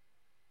icon.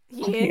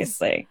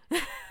 Obviously.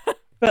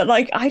 But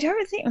like, I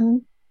don't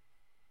think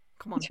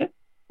Come on. check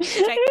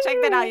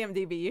that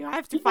IMDb. You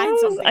have to find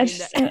something in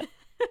there.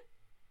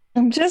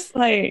 I'm just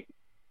like,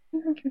 I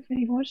don't know if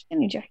I've watched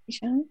any Jackie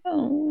Chan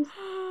films.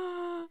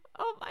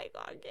 Oh my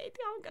god,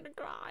 Katie, I'm gonna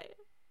cry.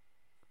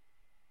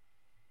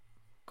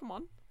 Come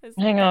on.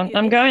 Hang on.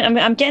 I'm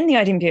getting the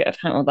IMDb of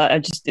how that. I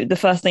just the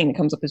first thing that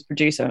comes up is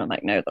producer, and I'm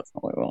like, no, that's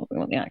not what we want. We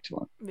want the actor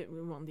one. We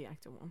want the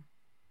actor one.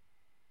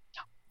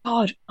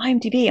 God,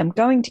 IMDb, I'm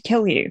going to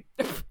kill you.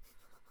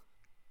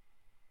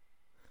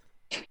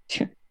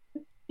 Give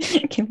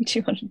me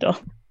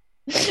 $200.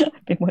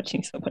 I've been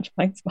watching so much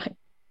Mind Spy.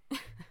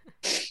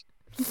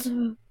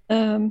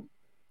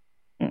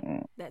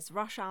 That's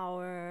Rush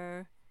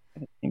Hour. I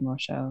haven't seen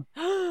Rush Hour.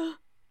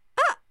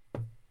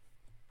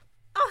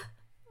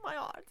 My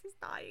heart is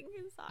dying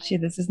inside. Gee,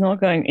 this is not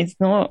going. It's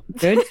not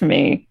good for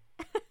me.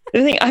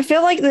 The thing, I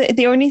feel like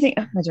the only thing,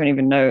 I don't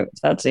even know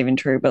if that's even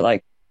true, but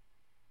like,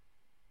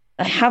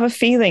 I have a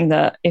feeling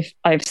that if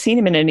I've seen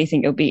him in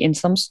anything, it'll be in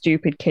some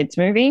stupid kids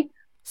movie.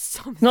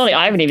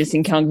 I haven't even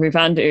seen Kung Fu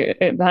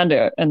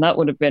Panda, and that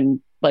would have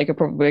been like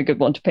probably a good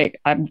one to pick.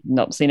 I've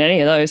not seen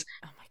any of those.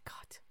 Oh my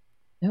god.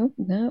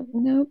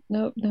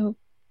 No.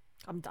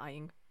 I'm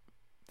dying.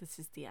 This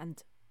is the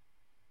end.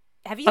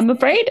 I'm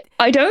afraid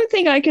I don't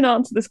think I can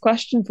answer this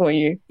question for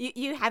you.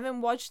 You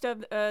haven't watched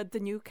the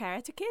new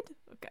Karate Kid?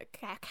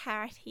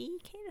 Karate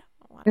Kid?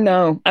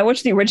 No, I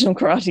watched the original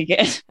Karate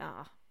Kid.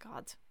 Oh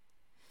god.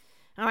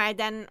 All right,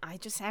 then I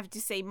just have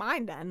to say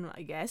mine then,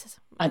 I guess.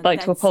 I'd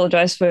like to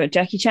apologize for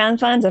Jackie Chan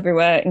fans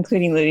everywhere,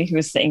 including Lily, who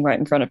was sitting right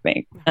in front of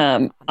me.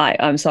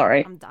 I'm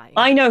sorry. I'm dying.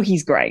 I know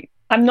he's great.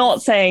 I'm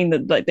not saying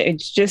that like,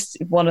 it's just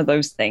one of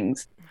those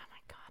things. Oh my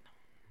god.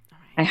 All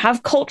right. I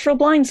have cultural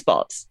blind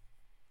spots.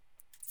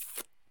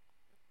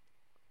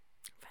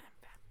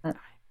 Okay.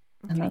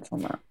 And that's on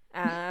that.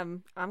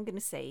 I'm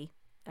gonna say,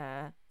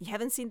 you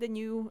haven't seen the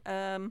new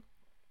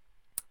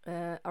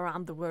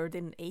Around the World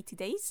in 80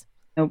 Days?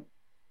 Nope.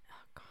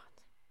 Oh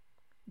god.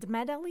 The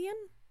medallion?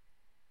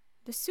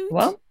 The suit?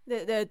 What?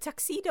 The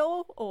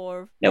tuxedo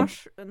or nope.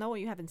 No,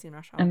 you haven't seen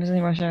Rush Hour. I haven't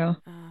seen Rush Hour.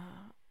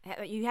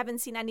 You haven't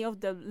seen any of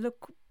the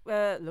Luke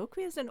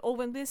Wilson and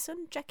Owen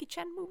Wilson Jackie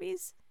Chan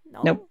movies?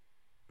 No. Nope.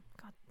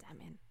 God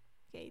damn it,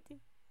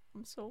 Katie.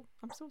 I'm so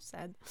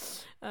sad.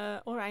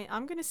 All right,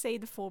 I'm gonna say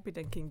The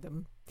Forbidden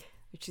Kingdom,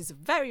 which is a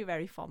very,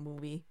 very fun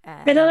movie.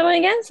 Say another one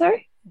again.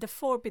 Sorry. The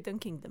Forbidden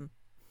Kingdom.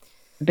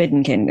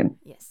 Forbidden Kingdom.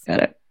 Yes.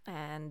 Got it.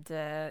 And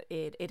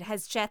it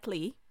has Jet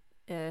Li,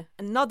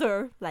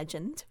 another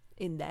legend,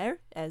 in there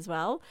as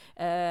well.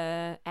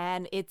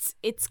 And it's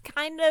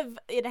kind of,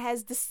 it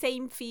has the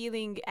same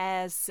feeling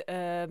as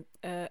a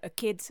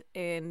kid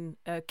in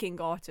King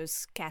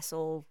Arthur's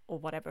Castle, or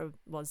whatever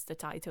was the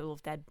title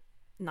of that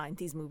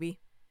 90s movie.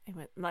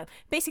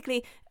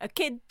 Basically, a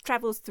kid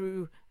travels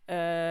through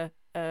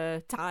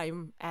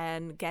time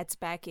and gets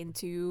back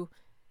into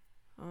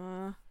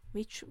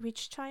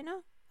which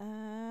China?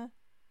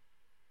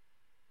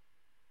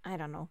 I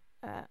don't know.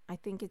 I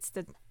think it's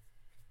the.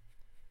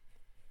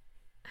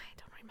 I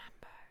don't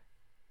remember.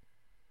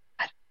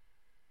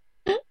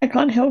 I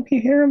can't help you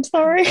here. I'm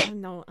sorry.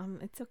 No,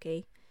 it's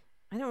okay.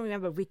 I don't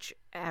remember which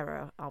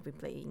era I'll be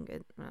playing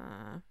it.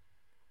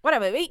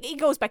 Whatever. He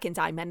goes back in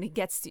time and he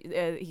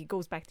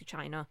goes back to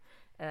China,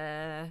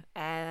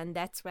 and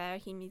that's where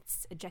he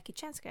meets Jackie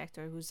Chan's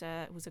character, who's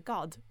a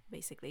god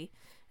basically,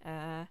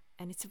 and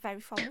it's a very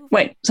fun movie.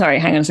 Wait, sorry.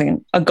 Hang on a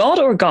second. A god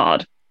or a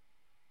god?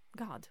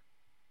 God.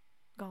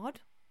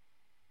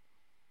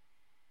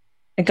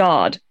 A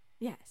god.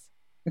 Yes.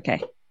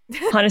 Okay.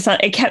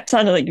 It kept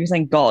sounding like you were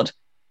saying God.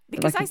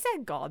 Because like I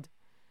said God.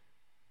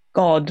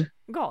 God.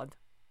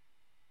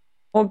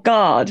 Or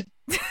God.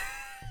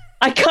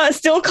 I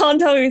still can't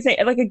tell you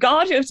saying like a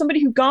god of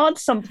somebody who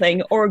guards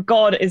something, or a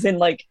god is in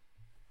like.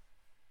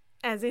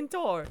 As in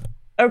Thor.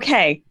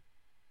 Okay.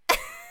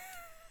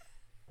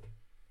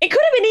 It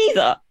could have been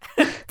either.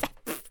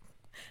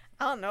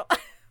 I don't know.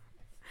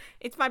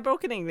 It's my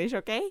broken English,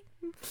 okay?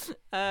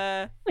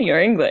 Your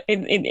English.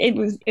 It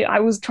was. I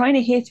was trying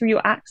to hear through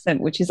your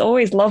accent, which is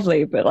always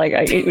lovely, but like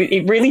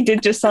it really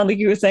did just sound like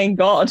you were saying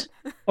God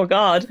or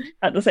God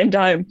at the same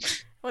time.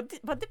 What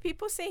did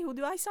people say? Who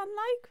do I sound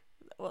like?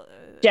 Well,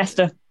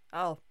 Jester.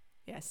 Oh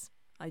yes,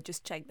 I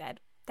just checked that.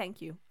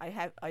 Thank you. I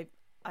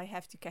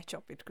have to catch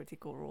up with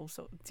Critical Role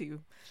so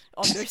to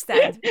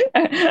understand.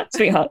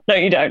 Sweetheart, no,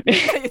 you don't.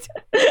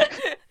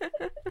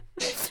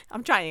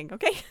 I'm trying.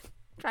 Okay.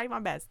 Try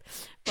my best.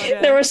 But,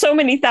 there are so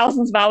many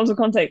thousands of hours of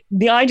content.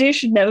 The idea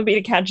should never be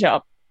to catch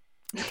up.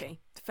 Okay,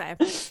 fair.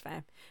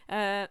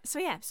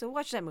 So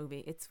watch that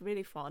movie. It's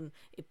really fun.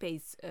 It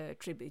pays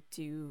tribute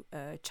to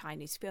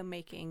Chinese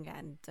filmmaking,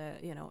 and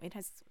it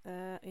has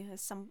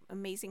some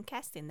amazing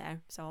cast in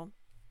there. So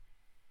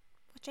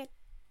watch it.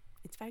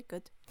 It's very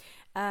good.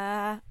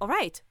 All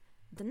right.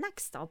 The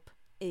next stop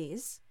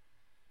is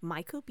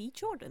Michael B.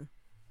 Jordan.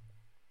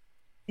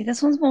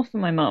 This one's more for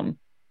my mum.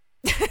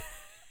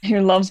 Who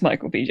loves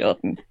Michael B.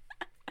 Jordan.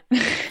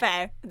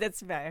 Fair.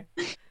 That's fair.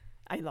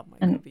 I love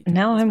Michael B. Jordan.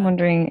 Now I'm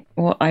wondering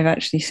what I've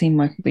actually seen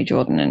Michael B.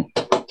 Jordan in.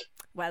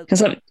 Well, because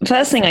the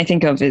first thing I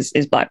think of is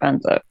Black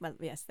Panther. Well,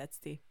 yes, that's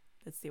the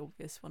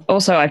obvious one.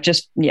 Also,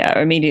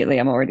 immediately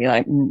I'm already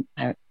like,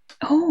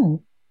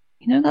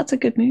 that's a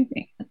good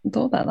movie. I hadn't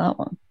thought about that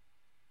one.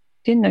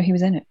 Didn't know he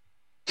was in it.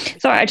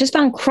 Sorry, I just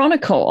found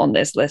Chronicle on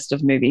this list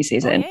of movies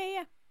he's in.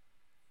 Yeah.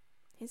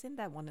 He's in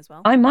that one as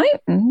well. I might.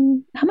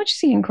 How much is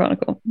he in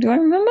Chronicle? Do I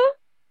remember?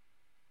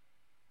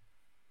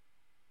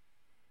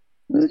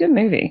 It was a good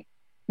movie.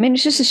 I mean,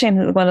 it's just a shame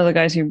that one of the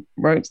guys who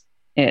wrote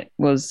it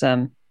was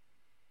the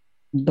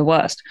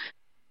worst.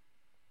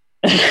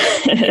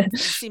 It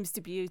seems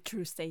to be a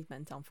true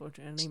statement,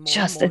 unfortunately.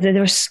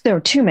 There were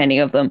too many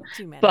of them.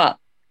 Too many. But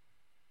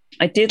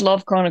I did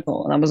love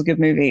Chronicle, and that was a good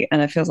movie,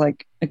 and it feels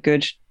like a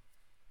good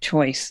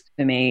choice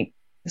for me.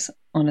 Because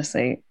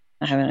honestly,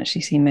 I haven't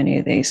actually seen many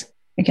of these.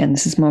 Again,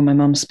 this is more my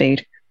mum's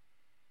speed.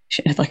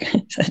 Like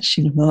I said,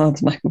 she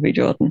loves Michael B.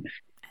 Jordan.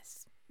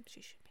 Yes,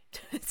 she should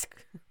be.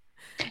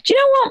 Do you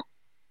know what?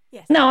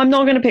 Yes. No, I'm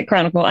not going to pick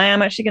Chronicle. I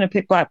am actually going to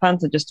pick Black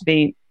Panther just to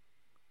be.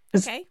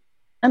 Okay.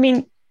 I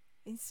mean,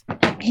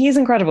 he's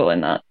incredible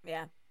in that.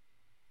 Yeah.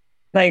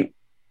 Like,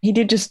 he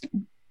did just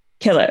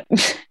kill it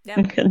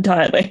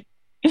entirely.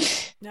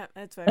 No,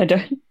 that's very. I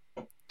don't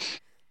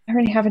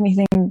really have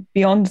anything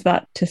beyond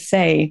that to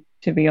say,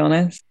 to be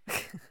honest.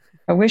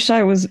 I wish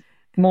I was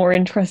more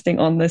interesting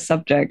on this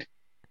subject.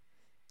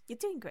 You're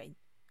doing great.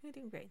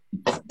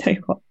 Tell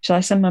you what, shall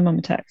I send my mum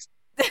a text?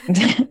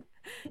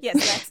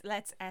 Yes,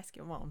 let's ask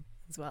your mom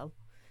as well.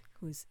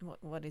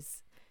 What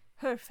is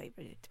her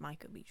favorite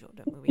Michael B.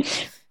 Jordan movie?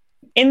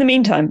 In the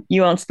meantime,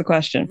 you answer the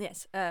question.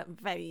 Yes,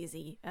 very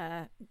easy.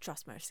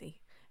 Trust Mercy.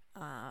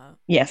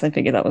 Yes, I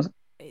figured that was.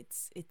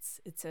 It's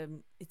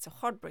a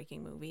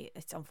heartbreaking movie.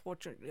 It's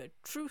unfortunately a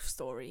true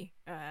story.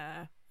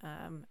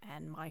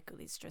 And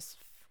Michael is just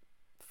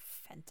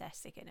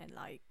fantastic in it.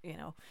 Like,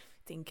 I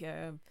think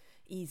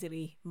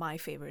easily my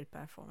favorite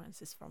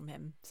performances from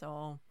him.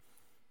 So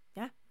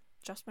yeah,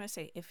 Just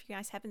Mercy. If you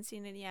guys haven't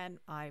seen it yet,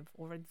 I've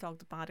already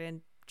talked about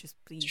it. Just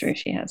please, true,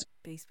 she has.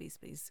 Please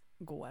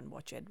go and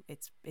watch it.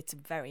 It's a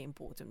very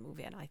important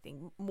movie, and I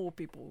think more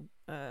people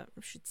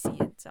should see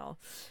it. So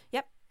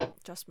yep,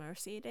 Just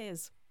Mercy it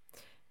is.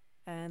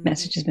 And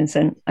Message has been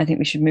sent. I think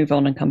we should move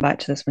on and come back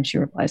to this when she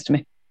replies to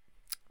me.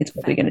 It's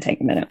probably going to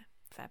take a minute.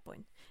 Fair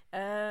point.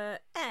 And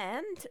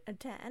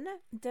then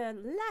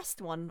the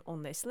last one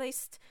on this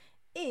list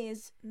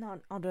is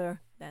none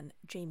other than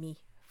Jamie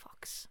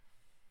Foxx.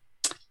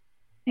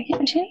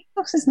 Again, Jamie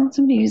Foxx is not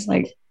somebody whose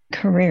like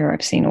career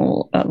I've seen a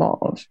lot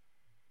of.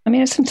 I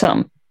mean, I've seen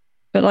some,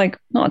 but like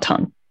not a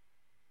ton.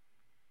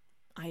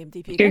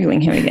 IMDb.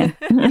 Googling him again.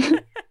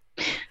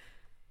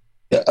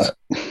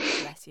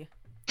 Bless you.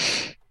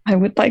 I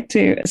would like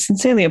to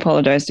sincerely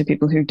apologize to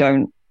people who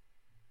don't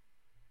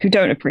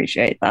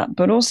appreciate that,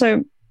 but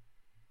also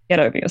get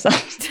over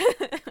yourselves.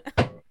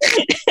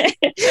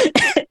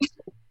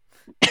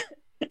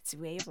 It's a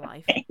way of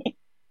life.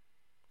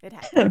 It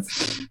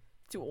happens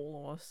to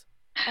all of us.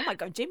 Oh my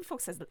god, Jamie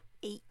Foxx has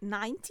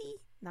 90?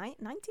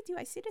 Do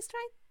I see this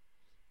right?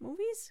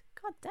 Movies?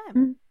 God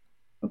damn.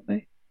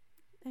 Okay.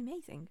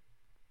 Amazing.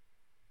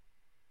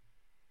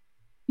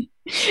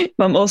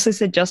 Mum also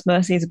said Just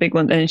Mercy is a big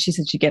one, and she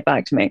said she'd get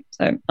back to me.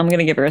 So I'm going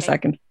to give her a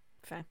second.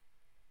 Fair.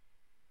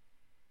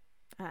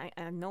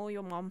 I know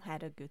your mom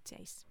had a good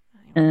taste.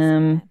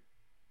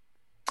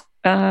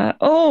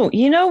 Oh,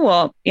 you know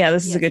what? Yeah,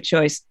 this is a good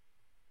choice.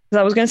 Because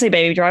I was going to say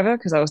Baby Driver,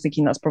 because I was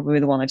thinking that's probably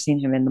the one I've seen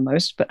him in the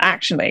most. But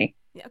actually,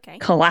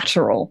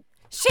 Collateral.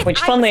 Shit, which,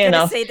 funnily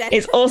enough,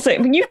 is also you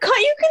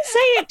can say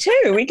it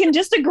too. We can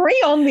just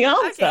agree on the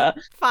answer.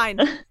 Okay,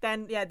 fine.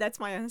 Then yeah, that's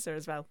my answer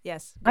as well.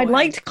 Yes. I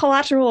liked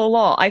Collateral a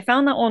lot. I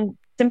found that one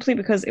simply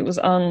because it was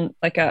on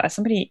like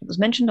somebody it was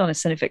mentioned on a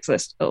Cinefix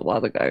list a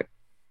while ago,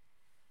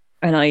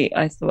 and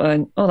I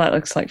thought, oh, that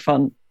looks like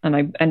fun, and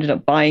I ended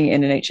up buying it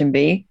in an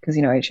HMB because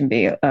you know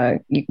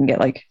HMB, you can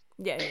get like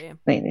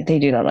they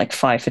do that like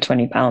 5 for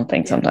 £20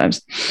 thing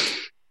sometimes.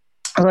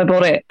 And I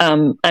bought it,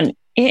 and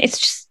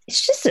it's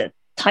just a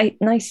tight,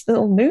 nice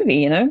little movie,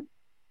 you know,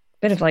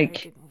 bit of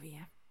like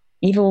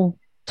evil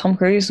Tom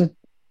Cruise with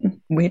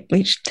weird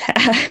bleached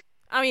hair.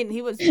 I mean,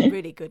 he was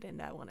really good in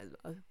that one as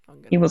well.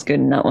 He was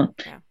good in that one.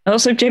 Yeah.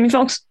 Also, Jamie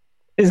Foxx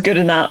is good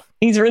in that.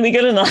 He's really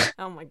good in that.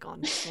 Oh my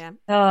god! Yeah.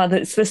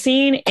 That's the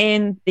scene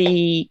in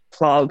the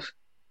club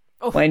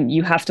when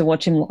you have to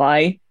watch him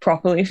lie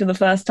properly for the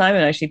first time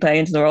and actually play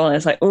into the role, and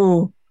it's like,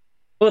 oh,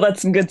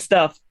 that's some good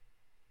stuff.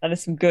 That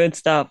is some good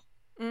stuff.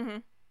 Mm-hmm.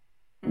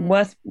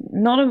 Worth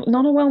not a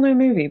well-known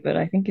movie, but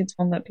I think it's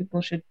one that people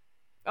should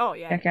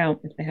check out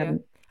if they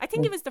haven't. I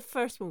think it was the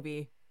first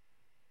movie.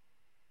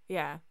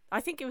 Yeah,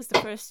 I think it was the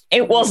first.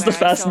 It was the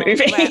first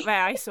movie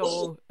where I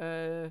saw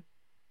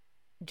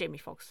Jamie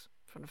Foxx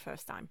for the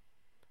first time,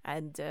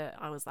 and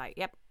I was like,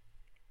 "Yep."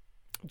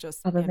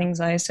 Just other things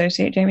I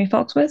associate Jamie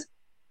Foxx with: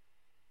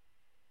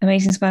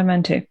 Amazing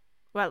Spider-Man 2.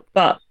 Well,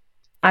 but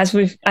as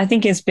I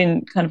think it's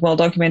been kind of well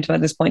documented by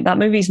this point, that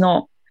movie's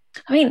not.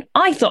 I mean,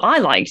 I thought I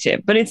liked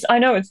it, but I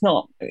know it's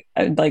not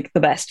like the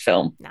best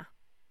film. Nah.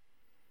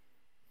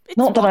 It's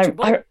not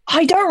that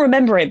I don't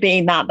remember it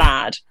being that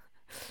bad.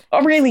 I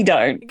really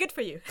don't. Good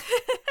for you.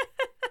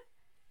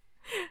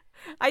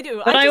 I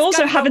do. But I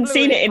also haven't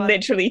seen it in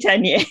literally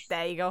 10 years.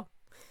 There you go.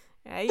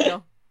 There you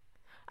go.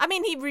 I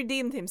mean, he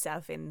redeemed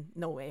himself in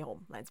No Way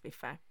Home, let's be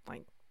fair.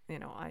 Like, you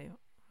know, I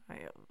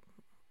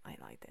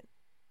liked it.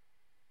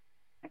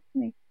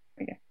 Okay.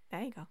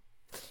 There you go.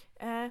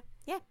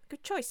 Yeah,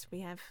 good choice.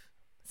 We have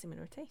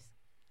similar taste.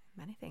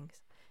 Many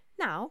things.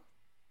 Now,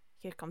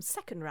 here comes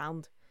second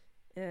round.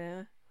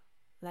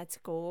 Let's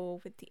go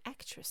with the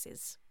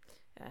actresses.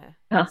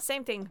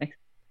 Same thing.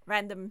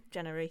 Random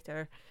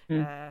generator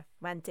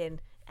went in,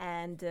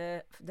 and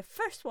the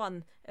first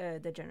one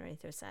the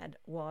generator said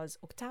was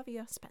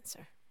Octavia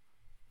Spencer.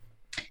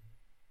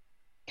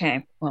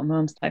 Okay, well,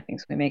 Mum's typing,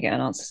 so we may get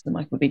an answer to the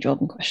Michael B.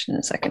 Jordan question in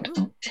a second.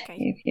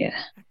 Okay. Yeah.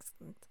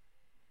 Excellent.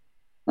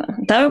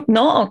 No,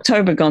 not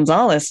October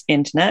Gonzalez,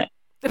 internet.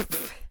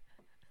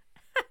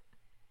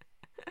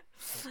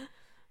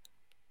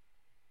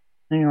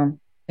 Hang on.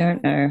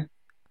 Don't know.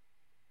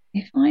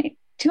 Here are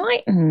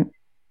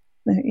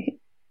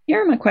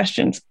my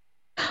questions.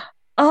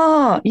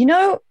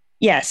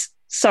 Yes.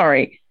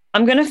 Sorry.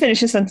 I'm going to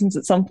finish a sentence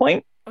at some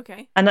point.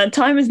 Okay. And that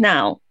time is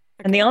now. Okay.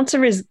 And the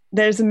answer is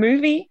there's a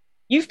movie.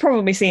 You've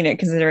probably seen it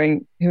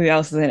considering who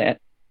else is in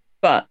it.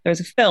 But there's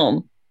a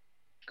film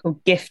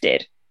called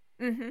Gifted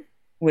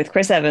with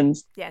Chris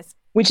Evans. Yes.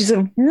 Which is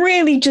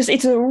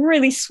it's a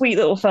really sweet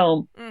little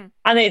film.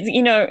 And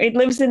it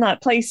lives in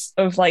that place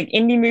of like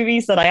indie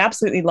movies that I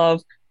absolutely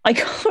love. I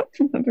can't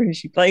remember who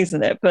she plays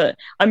in it, but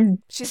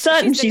I'm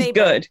certain she's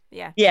good.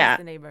 Yeah. Yeah. She's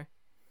the neighbor.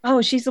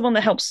 Oh, she's the one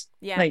that helps.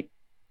 Yeah.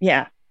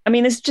 Yeah. I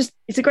mean,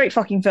 it's a great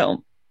fucking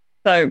film.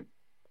 So.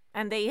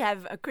 And they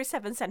have Chris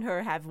Evans and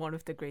her have one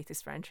of the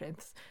greatest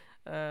friendships.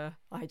 I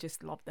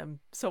just love them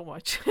so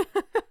much.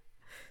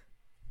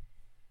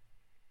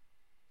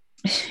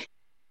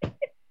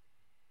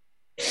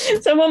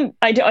 Someone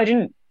I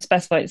didn't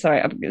specify.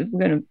 Sorry, we're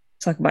going to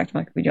circle back to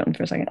Michael B. Jordan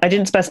for a second. I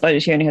didn't specify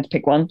that she only had to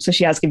pick one, so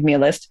she has given me a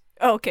list.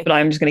 Oh, okay. But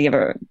I'm just going to give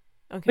her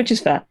Okay. which is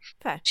fair.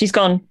 Fair. She's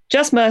gone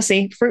Just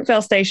Mercy,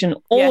 Fruitvale Station,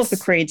 all of the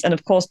Yes. Creeds, and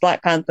of course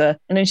Black Panther.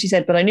 And then she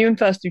said, but I knew him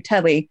first through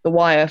telly, The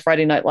Wire,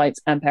 Friday Night Lights,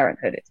 and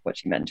Parenthood. It's what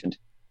she mentioned.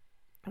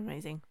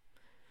 Amazing.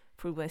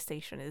 Fruitvale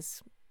Station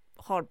is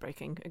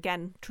heartbreaking.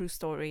 Again, true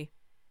story.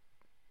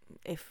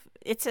 If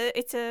it's a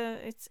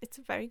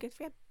very good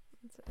film.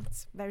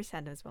 It's very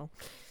sad as well.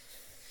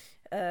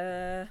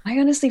 I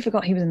honestly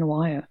forgot he was in The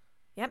Wire.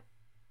 Yep.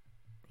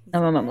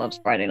 And my mum loves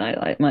Friday Night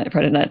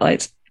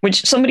Lights,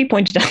 which somebody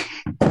pointed out.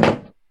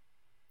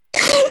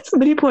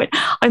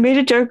 I made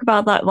a joke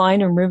about that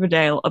line in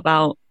Riverdale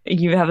about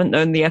you haven't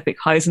known the epic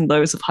highs and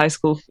lows of high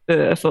school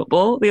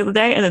football the other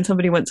day, and then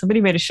somebody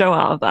made a show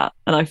out of that,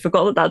 and I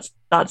forgot that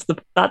that's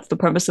the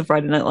premise of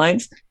Friday Night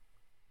Lights.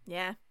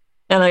 Yeah.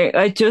 And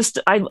I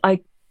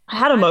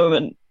had a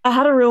moment. I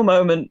had a real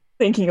moment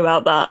thinking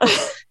about that.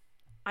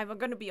 I'm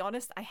gonna be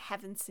honest. I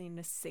haven't seen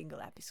a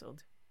single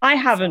episode. I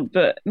haven't,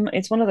 but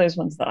it's one of those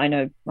ones that I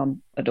know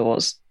Mum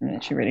adores,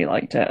 and she really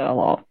liked it a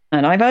lot.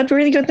 And I've heard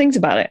really good things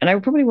about it, and I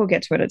probably will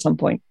get to it at some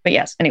point. But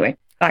yes, anyway,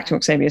 back to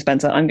Octavia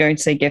Spencer. I'm going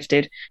to say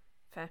Gifted.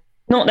 Fair.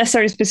 Not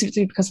necessarily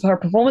specifically because of her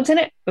performance in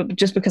it, but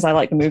just because I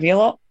like the movie a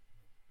lot.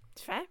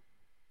 Fair.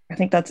 I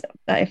think that's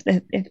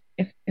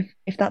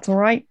if that's all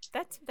right.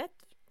 That's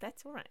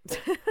all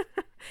right.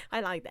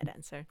 I like that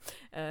answer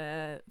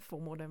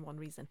for more than one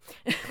reason.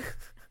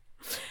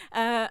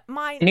 Mine.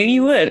 I knew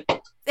you would.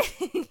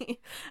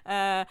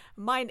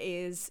 Mine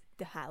is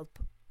The Help.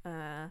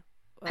 I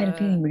had a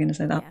feeling we were going to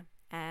say that. Yeah.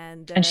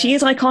 And she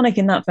is iconic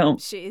in that film.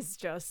 She is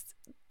just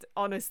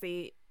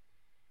honestly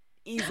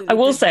easily. I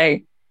will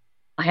say,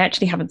 I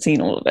actually haven't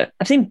seen all of it.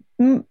 I've seen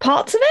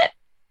parts of it,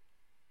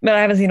 but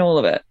I haven't seen all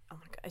of it. Oh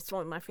my god, it's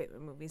one of my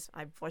favorite movies.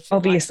 I've watched.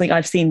 Obviously,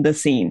 I've seen the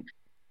scene.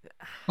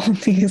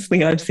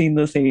 Obviously, I've seen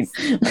the scene.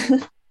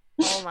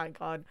 Oh my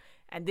god!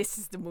 And this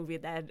is the movie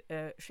that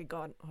she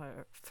got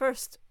her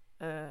first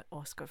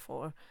Oscar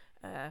for,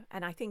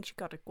 and I think she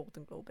got a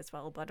Golden Globe as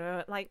well. But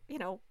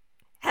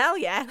hell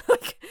yeah!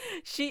 Like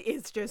she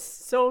is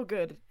just so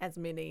good as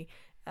Minnie.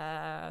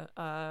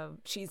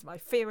 She's my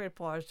favorite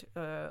part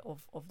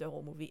of the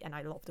whole movie, and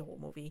I love the whole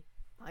movie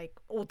like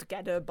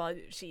altogether. But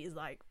she's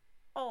like,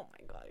 oh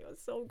my god, it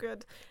was so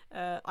good.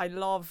 I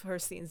love her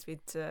scenes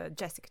with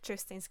Jessica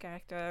Chastain's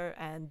character,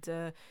 and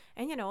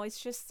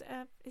it's just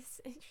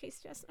she's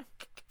just.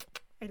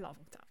 I love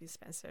Octavia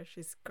Spencer.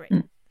 She's great.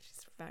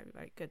 She's very,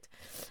 very good.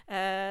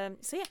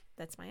 So yeah,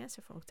 that's my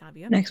answer for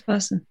Octavia. Next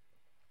person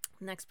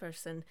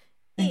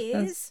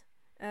is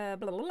blah,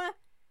 blah, blah,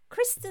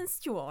 Kristen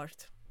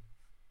Stewart.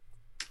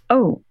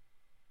 Oh,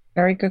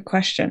 very good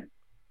question.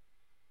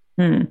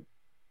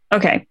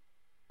 Okay,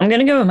 I'm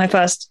going to go with my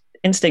first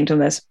instinct on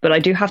this, but I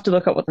do have to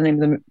look up what the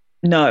name of the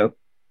no,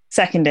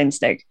 second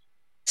instinct.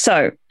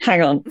 So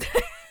hang on.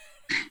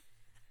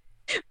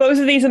 Both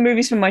of these are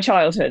movies from my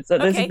childhood, so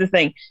this is the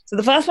thing. So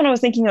the first one I was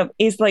thinking of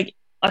is like,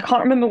 I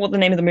can't remember what the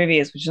name of the movie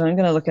is, which I'm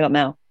going to look it up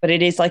now, but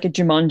it is like a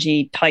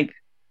Jumanji type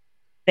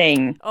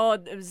thing. Oh,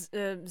 it was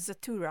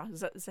Zatura.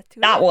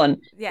 That one.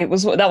 Yeah. That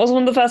was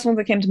one of the first ones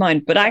that came to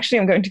mind, but actually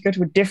I'm going to go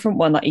to a different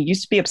one that I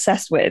used to be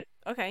obsessed with.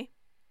 Okay.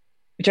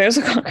 Which I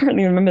also can't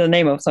currently remember the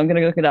name of, so I'm going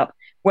to look it up,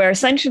 where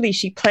essentially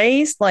she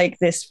plays like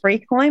this free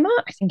climber.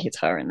 I think it's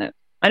her in it.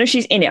 I know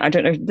she's in it. I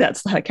don't know if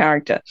that's her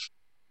character.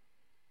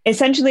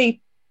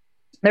 Essentially,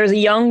 there is a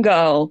young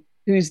girl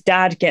whose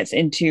dad gets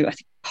into, I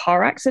think, a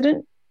car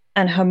accident,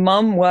 and her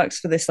mum works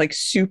for this like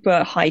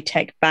super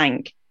high-tech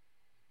bank.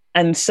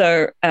 And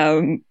so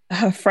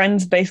her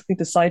friends basically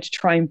decide to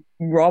try and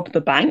rob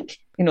the bank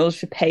in order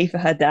to pay for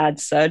her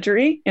dad's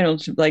surgery, in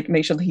order to like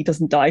make sure that he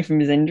doesn't die from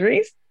his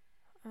injuries.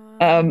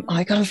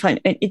 I gotta find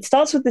it. It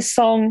starts with this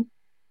song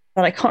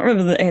that I can't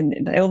remember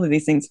all of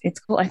these things. It's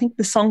called, I think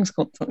the song's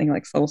called something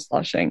like Soul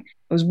Slushing.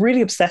 I was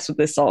really obsessed with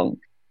this song.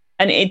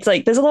 And it's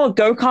like, there's a lot of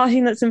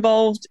go-karting that's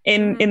involved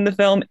in the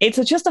film. It's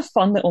just a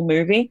fun little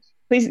movie.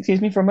 Please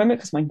excuse me for a moment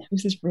because my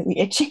nose is really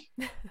itchy.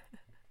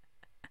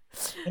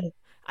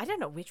 I don't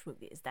know which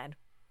movie is that.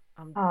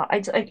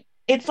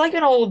 It's like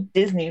an old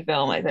Disney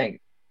film, I think.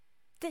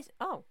 I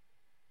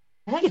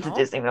think it's a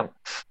Disney film.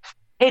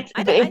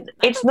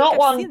 It's not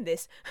one. Seen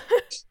this.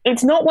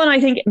 It's not one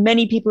I think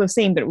many people have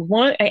seen, but it was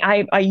one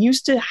I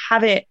used to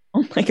have it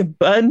on like a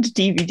burned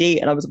DVD,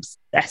 and I was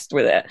obsessed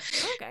with it.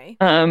 Okay.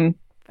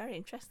 Very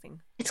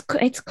interesting. It's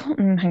hang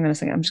on a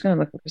second. I'm just going to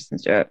look at Kristen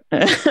Stewart.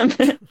 I'm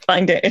going to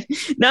find it.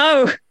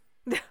 No.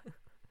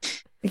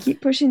 I keep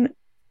pushing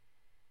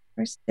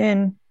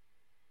Kristen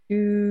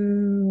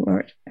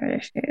Stewart. There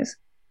she is.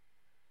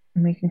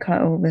 And we can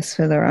cut all this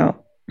filler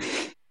out.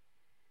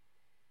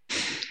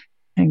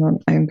 Hang on,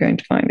 I'm going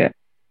to find it.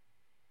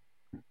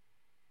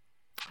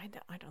 I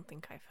don't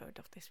think I've heard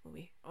of this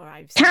movie, or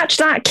I've seen Catch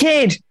That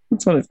Kid.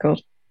 That's what it's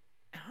called.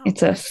 Oh.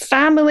 It's a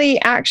family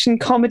action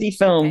comedy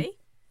film. Okay.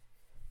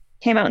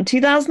 Came out in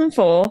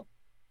 2004.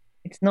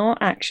 It's not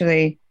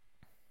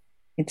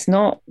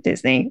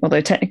Disney,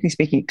 although technically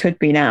speaking, it could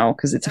be now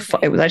because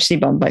it was actually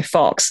done by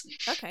Fox.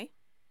 Okay.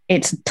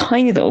 It's a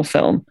tiny little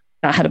film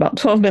that had about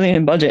 12 million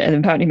in budget and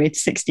apparently made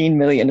 16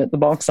 million at the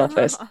box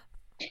office.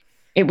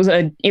 It was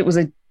a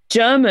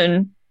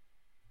German,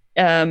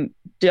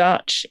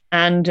 Dutch,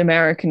 and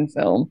American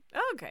film.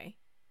 Okay.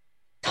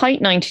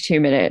 Tight 92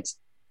 minutes.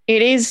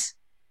 It is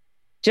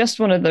just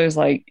one of those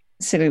like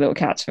silly little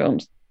cats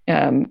films.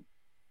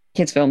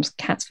 Kids films.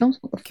 Cats films?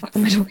 What the fuck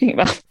am I talking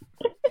about?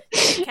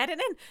 Cat it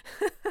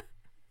in.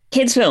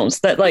 Kids films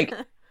that like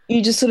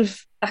you just sort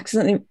of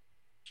accidentally.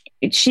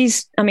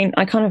 She's, I mean,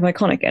 kind of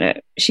iconic in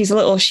it. She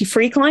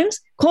free climbs.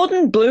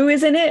 Cordon Bleu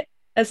is in it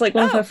as like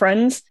one of her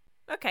friends.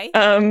 Okay.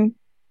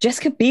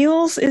 Jessica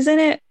Biel is in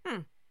it.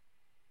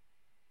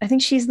 I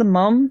think she's the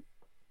mum.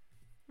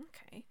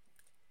 Okay.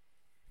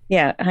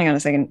 Yeah, hang on a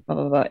second. Blah,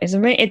 blah, blah.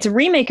 It's a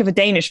remake of a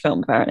Danish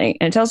film, apparently,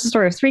 and it tells the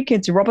story of three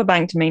kids who rob a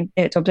bank to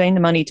obtain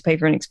the money to pay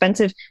for an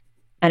expensive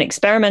and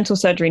experimental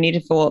surgery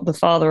needed for the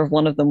father of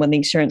one of them when the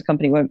insurance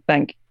company won't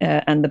bank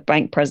and the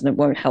bank president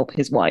won't help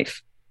his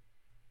wife.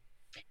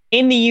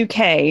 In the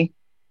UK,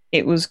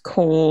 it was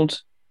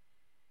called...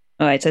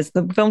 it says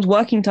the film's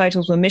working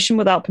titles were Mission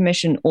Without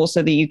Permission,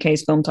 also the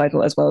UK's film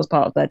title, as well as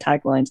part of their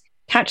taglines,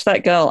 Catch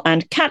That Girl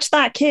and Catch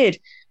That Kid.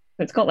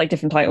 It's got like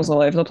different titles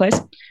all over the place.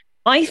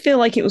 I feel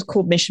like it was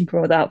called Mission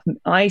Without...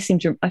 I feel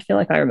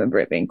like I remember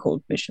it being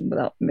called Mission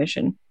Without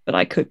Permission, but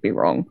I could be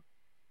wrong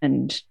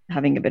and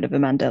having a bit of a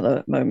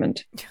Mandela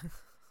moment.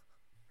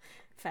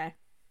 Fair.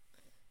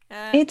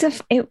 It's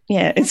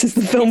just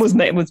the film was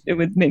made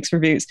with mixed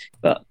reviews,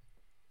 but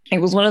it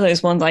was one of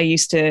those ones I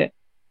used to...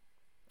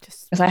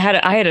 Because I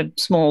had a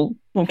small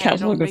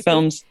catalog of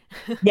films.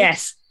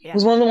 Yes, yeah. It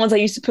was one of the ones I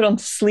used to put on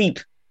to sleep.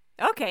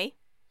 Okay.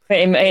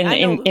 In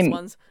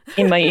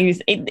my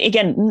youth,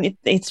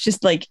 it's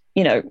just like,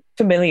 you know,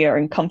 familiar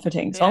and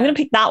comforting. So I'm going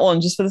to pick that one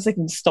just for the sake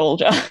of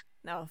nostalgia.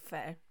 No,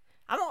 fair.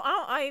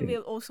 I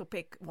will also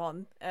pick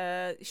one.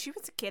 She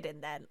was a kid in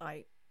that.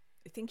 I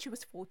think she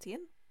was 14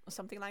 or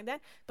something like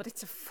that. But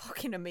it's a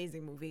fucking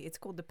amazing movie. It's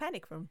called The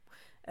Panic Room.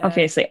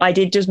 Obviously, I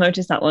did just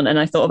notice that one, and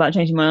I thought about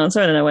changing my answer,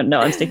 and then I went, no,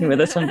 I'm sticking with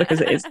this one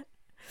because it is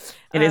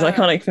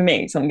iconic for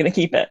me, so I'm going to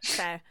keep it.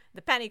 Fair.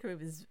 The Panic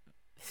Room is...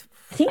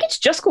 I think it's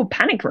just called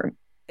Panic Room.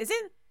 Is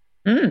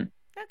it?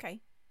 Okay.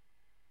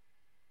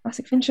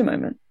 Classic Fincher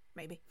moment.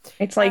 Maybe.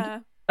 It's like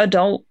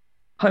adult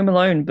Home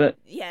Alone, but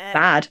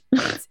bad.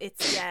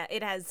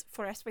 It has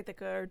Forest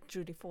Whitaker,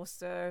 Judy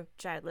Foster,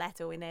 Jared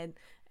Leto in it.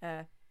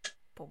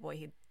 Poor boy,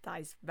 he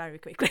dies very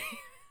quickly.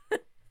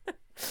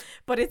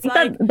 But it's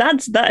like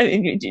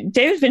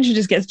David Fincher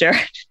just gets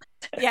Jared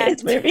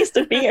his movies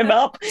to beat him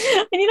up,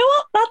 and you know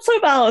what? That's so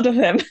valid of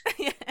him.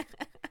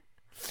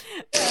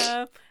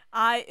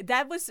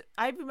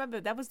 I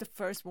remember that was the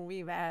first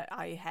movie where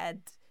I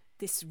had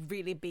this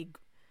really big,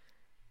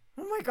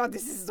 oh my god,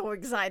 this is so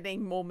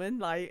exciting moment.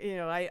 Like, you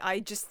know, I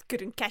just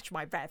couldn't catch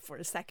my breath for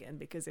a second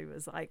because it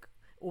was like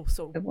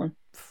also good one.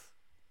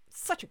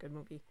 Such a good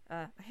movie.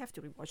 I have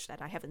to rewatch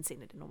that. I haven't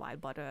seen it in a while,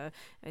 but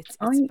it's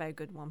a very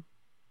good one.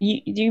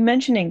 You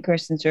mentioning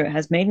Kristen Stewart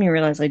has made me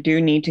realize I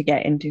do need to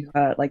get into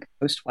her like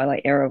post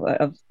Twilight era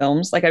of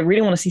films. Like I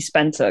really want to see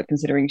Spencer,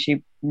 considering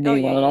she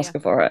nearly won an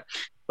Oscar for it.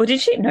 Or did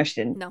she? No,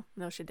 she didn't.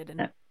 No, she didn't.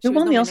 No. Who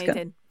won the Oscar?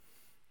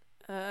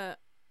 I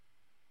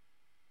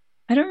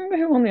don't remember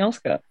who won the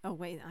Oscar. Oh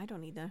wait, I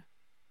don't either.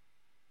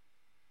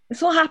 This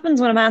is what happens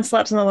when a man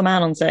slaps another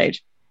man on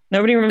stage.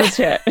 Nobody remembers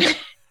shit.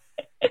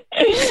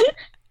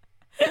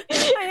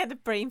 I had a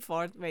brain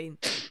fart.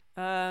 Wait.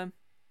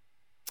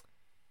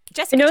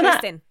 Jessica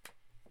Chastain.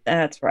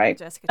 That's right.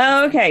 Jessica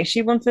Chastain. Okay.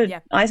 She won for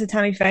Eyes of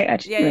Tammy Faye. I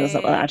didn't realize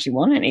that actually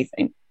won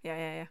anything.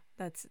 Yeah.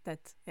 That's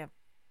yeah.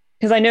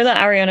 Because I know that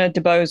Ariana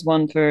DeBose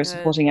won for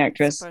supporting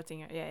actress.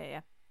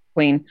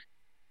 Queen.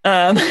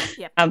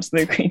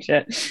 Absolute queen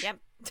shit. Yep.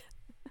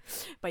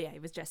 But yeah,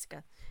 it was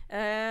Jessica.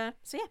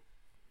 So yeah,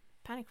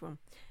 Panic Room.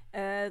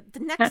 The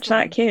next Catch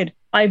That Kid.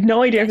 I have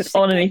no idea if it's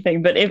on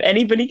anything, but if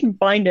anybody can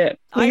find it,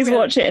 please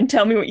watch it and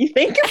tell me what you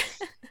think.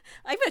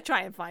 I'm gonna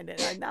try and find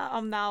it.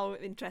 I'm now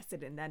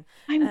interested in that.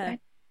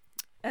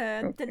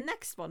 The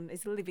next one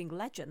is Living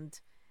Legend,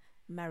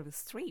 Meryl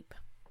Streep.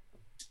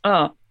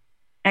 Oh,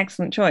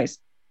 excellent choice.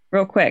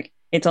 Real quick,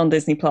 it's on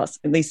Disney Plus.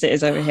 At least it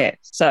is over here.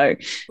 So,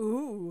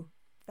 ooh,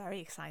 very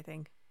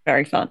exciting.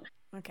 Very fun.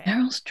 Okay.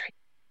 Meryl Streep.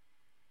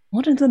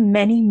 What are the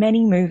many,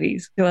 many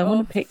movies do I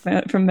want to pick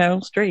from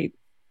Meryl Streep?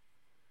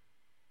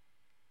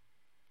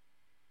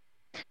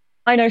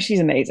 I know she's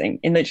amazing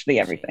in literally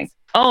everything.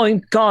 Oh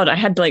God, I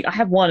have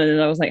one, and then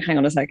I was like, hang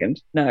on a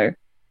second, no.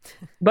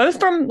 Both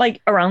from like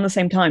around the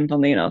same time,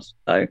 funnily enough.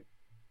 So,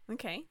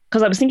 okay.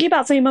 Because I was thinking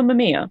about saying Mamma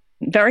Mia,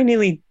 very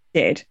nearly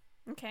did.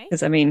 Okay.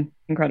 Because I mean,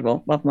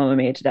 incredible, love Mamma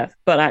Mia to death.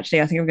 But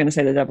actually, I think I'm going to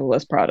say The Devil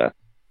Wears Prada.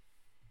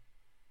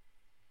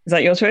 Is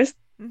that your choice?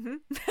 Mm-hmm.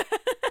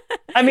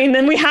 I mean,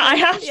 then I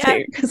have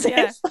to because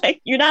it's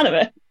like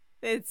unanimous.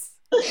 It's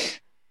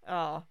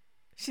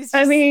she's. Just...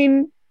 I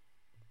mean.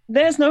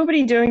 There's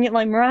nobody doing it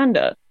like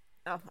Miranda.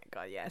 Oh my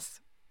god,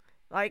 yes.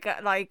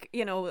 Like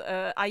you know,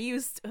 I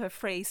used her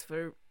phrase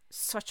for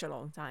such a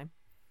long time.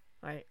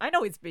 I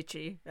know it's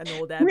bitchy and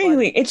all that.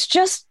 Really, it's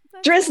just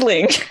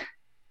drizzling.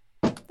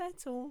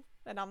 That's all.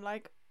 And I'm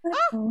like,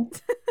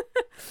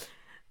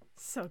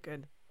 so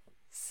good,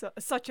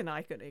 such an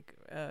iconic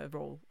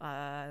role.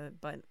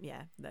 But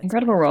yeah, that's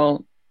Incredible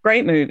role.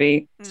 Great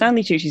movie.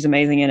 Stanley Tucci's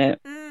amazing in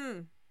it.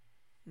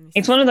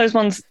 It's one of those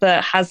ones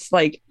that has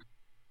like,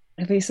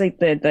 obviously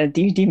the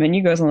DVD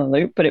menu goes on a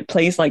loop, but it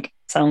plays like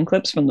sound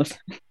clips from the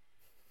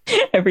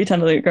every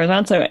time the loop goes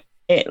around. So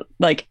it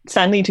like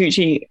Stanley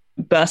Tucci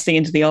bursting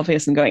into the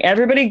office and going,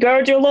 "Everybody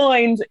gird your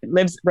loins," it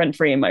lives rent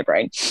free in my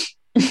brain.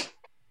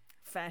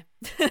 Fair.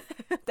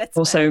 That's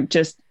also fair.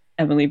 just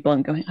Emily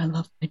Blunt going, "I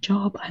love my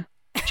job. I love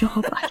my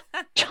job. I love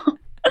my job."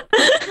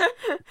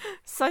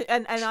 So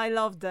and I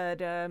love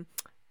that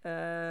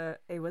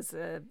it was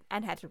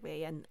Anne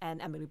Hathaway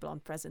and Emily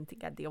Blunt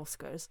presenting at the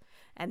Oscars,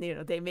 and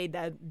they made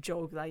that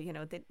joke like,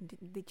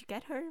 did you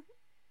get her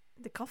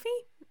the coffee?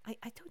 I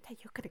thought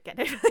that you could get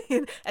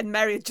it. And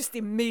Mary just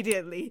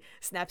immediately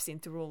snaps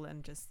into role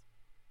and just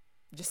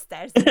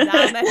stares them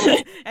down,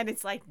 and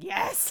it's like,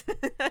 yes.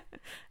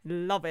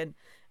 Love it.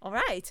 All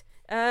right.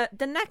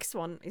 The next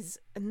one is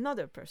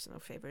another personal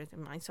favorite of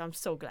mine, so I'm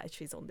so glad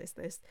she's on this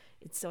list.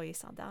 It's Zoe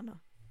Saldana.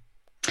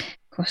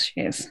 Of course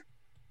she is.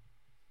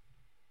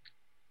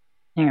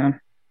 Hang on.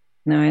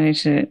 No, I need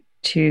to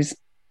choose.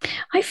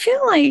 I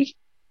feel like,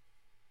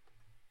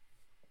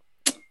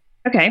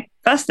 okay,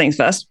 first things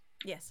first.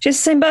 Yes. She has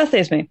the same birthday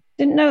as me.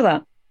 Didn't know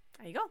that.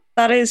 There you go.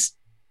 That is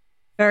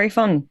very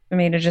fun for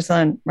me to just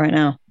learn right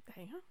now.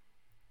 There you go.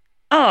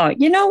 Oh,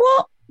 you know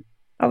what?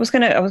 I was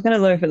gonna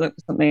look if it looked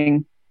for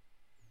something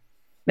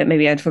that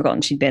maybe I'd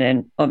forgotten she'd been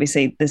in.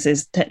 Obviously, this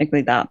is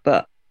technically that,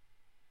 but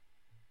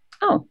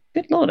oh,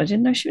 good lord, I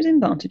didn't know she was in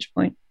Vantage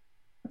Point.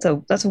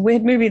 That's a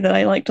weird movie that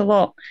I liked a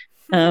lot.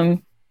 But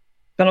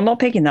I'm not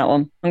picking that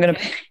one. I'm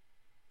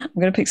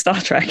gonna pick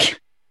Star Trek.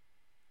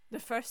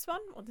 The first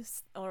one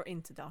or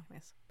Into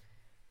Darkness?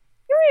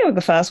 You're with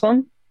the first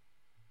one.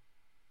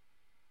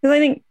 Because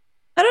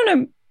I don't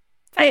know.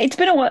 It's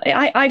been a while.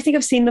 I think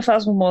I've seen the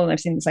first one more than I've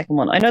seen the second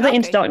one. I know that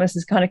Into Darkness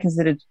is kind of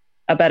considered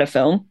a better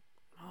film.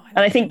 And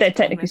I think that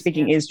technically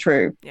speaking is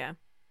true. Yeah.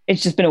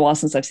 It's just been a while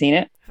since I've seen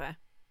it. Fair.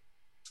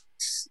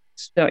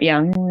 So yeah,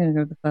 I'm going to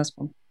go with the first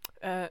one.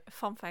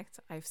 Fun fact,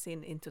 I've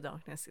seen Into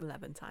Darkness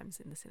 11 times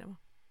in the cinema.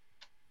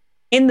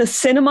 In the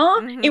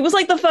cinema? Mm-hmm. It was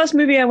like the first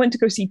movie I went to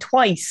go see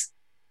twice.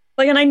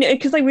 Like, and I knew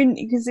because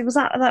it was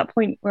at that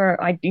point where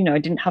I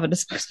didn't have a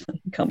disposable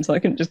income, so I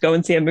couldn't just go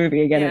and see a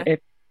movie again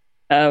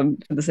for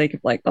the sake of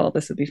like, oh,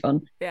 this would be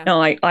fun. Yeah.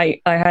 No,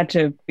 I had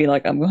to be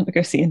like, I'm going to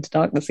go see Into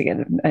Darkness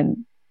again,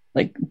 and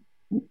like,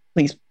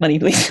 please, money,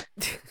 please.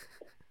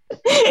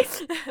 I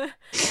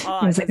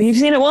was like, you've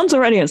seen it once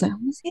already. I was like, I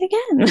want to see it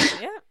again.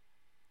 Yeah.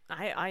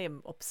 I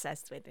am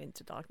obsessed with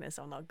Into Darkness.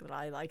 I'm not gonna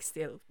lie, like,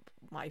 still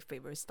my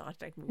favorite Star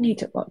Trek movie. I need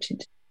to watch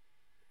it.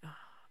 Oh,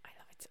 I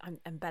love it.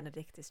 And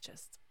Benedict is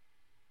just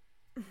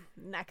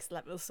next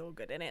level, so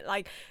good in it.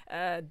 Like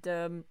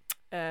the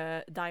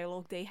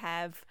dialogue they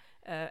have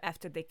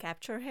after they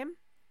capture him,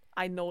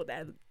 I know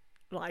that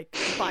like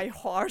by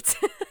heart.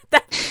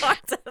 That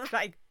part,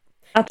 like.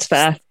 That's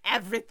fair.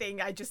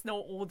 Everything. I just know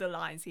all the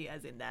lines he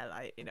has in there.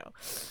 Like,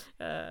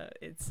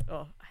 it's I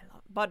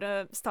love.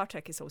 But Star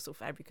Trek is also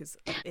fair because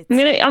it's.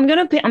 I'm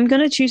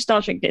gonna choose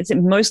Star Trek. It's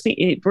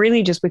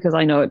really just because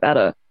I know it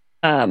better.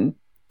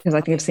 Because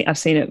I think I've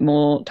seen it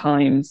more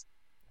times,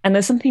 and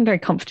there's something very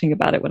comforting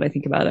about it when I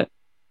think about it.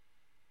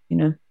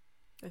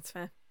 That's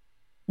fair.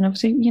 And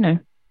obviously,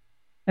 an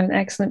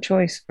excellent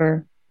choice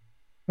for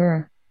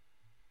her.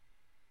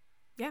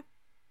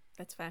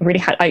 That's fair.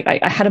 I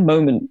had a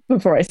moment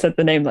before I said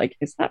the name. Like,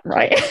 is that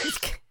right?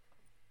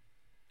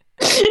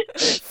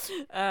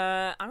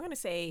 I'm gonna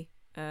say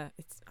I'm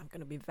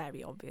gonna be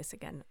very obvious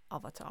again.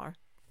 Avatar.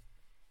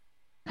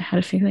 I had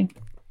a feeling.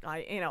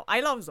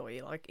 I love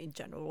Zoe like in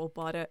general,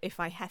 but if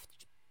I have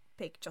to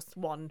pick just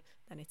one,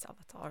 then it's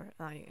Avatar.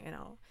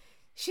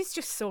 She's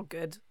just so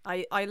good.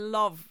 I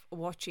love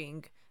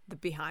watching the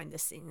behind the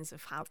scenes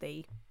of how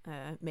they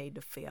made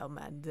the film,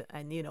 and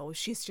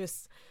she's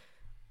just.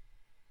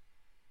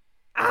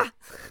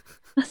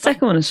 The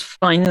second one is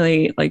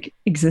finally like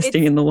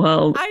existing in the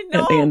world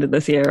at the end of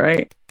this year,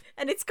 right?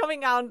 And it's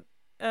coming out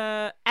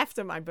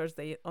after my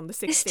birthday on the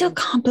 16th. I still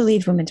can't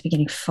believe we're meant to be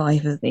getting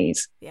 5 of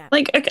these. Yeah.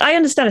 Like, I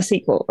understand a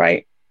sequel,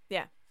 right?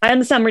 Yeah. I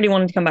understand really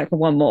wanting to come back for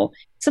one more.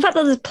 It's the fact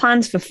that there's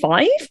plans for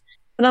 5,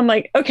 and I'm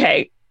like,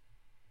 okay,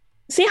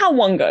 see how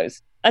one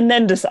goes, and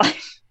then decide.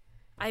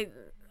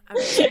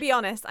 To be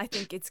honest, I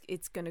think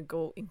it's gonna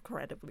go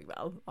incredibly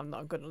well. I'm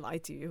not gonna lie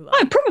to you.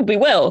 I probably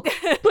will,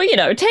 but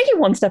take it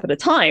one step at a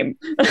time.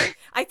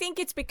 I think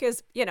it's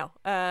because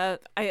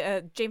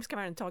James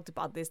Cameron talked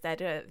about this,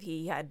 that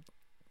he had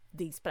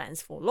these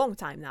plans for a long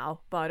time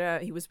now,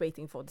 but he was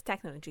waiting for the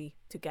technology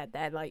to get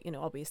there. Like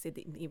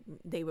obviously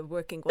they were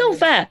working on. No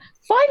fair.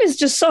 5 is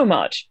just so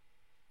much.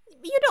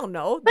 You don't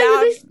know.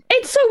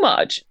 It's so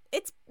much.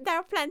 There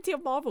are plenty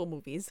of Marvel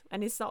movies,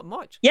 and it's not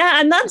much.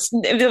 Yeah, and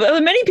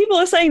many people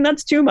are saying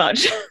that's too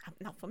much.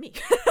 Not for me.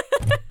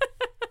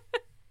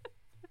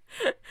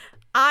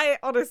 I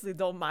honestly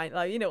don't mind.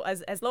 Like,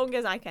 as long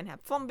as I can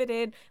have fun with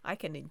it, I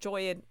can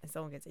enjoy it. As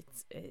long as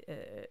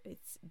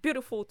it's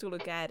beautiful to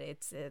look at.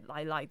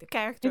 I like the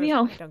characters. Maybe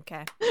I'll I don't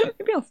care.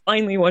 maybe I'll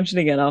finally watch it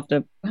again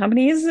after how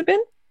many years has it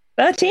been?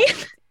 13?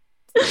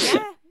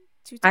 Yeah,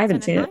 I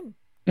haven't seen it. 2009.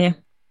 Yeah.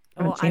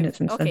 I Oh, haven't seen it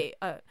since then. okay.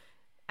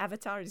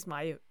 Avatar is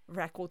my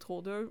record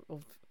holder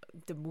of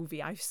the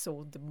movie I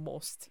saw the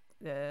most.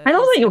 I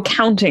love that you're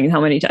counting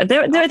how many times.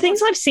 There are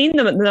things I've seen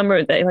them at the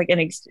number, like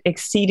an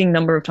exceeding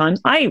number of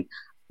times. I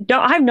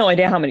have no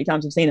idea how many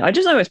times I've seen it. I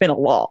just know it's been a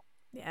lot.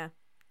 Yeah.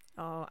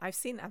 Oh, I've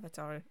seen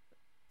Avatar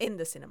in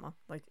the cinema.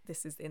 Like,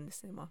 this is in the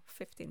cinema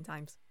 15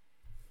 times.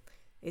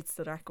 It's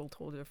the record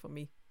holder for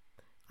me.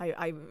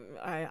 I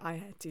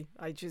had to.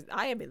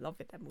 I am in love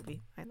with that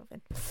movie. I love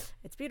it.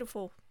 It's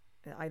beautiful.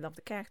 I love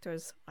the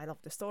characters. I love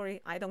the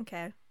story. I don't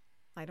care.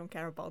 I don't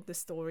care about the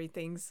story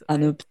things.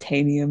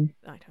 Unobtainium.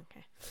 I don't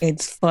care.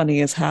 It's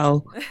funny as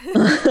hell.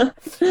 But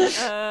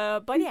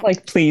yeah.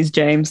 Like, please,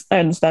 James. I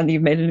understand that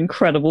you've made an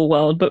incredible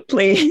world, but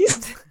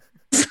please.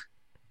 I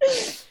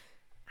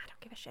don't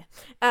give a shit.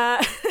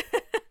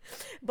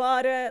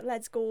 But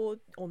let's go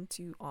on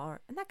to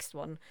our next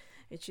one,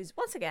 which is,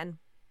 once again,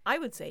 I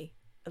would say,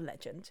 a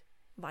legend,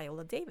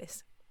 Viola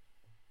Davis.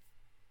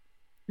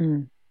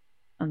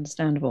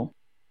 Understandable.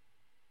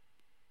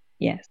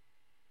 Yes.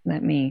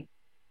 Let me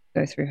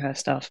go through her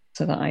stuff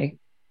so that I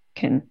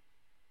can.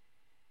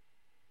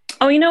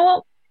 Oh, you know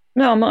what?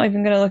 No, I'm not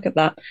even going to look at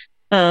that.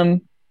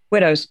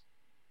 Widows.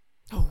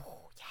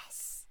 Oh,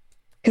 yes.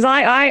 Because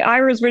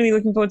I was really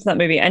looking forward to that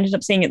movie. I ended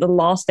up seeing it the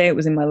last day it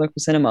was in my local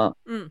cinema,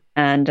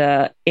 and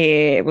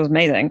it was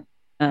amazing.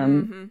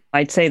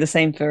 I'd say the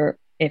same for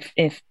if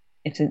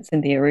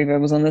Cynthia Erivo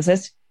was on this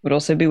list, would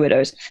also be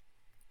Widows.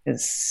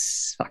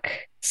 It's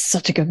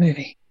such a good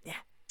movie. Yeah,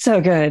 so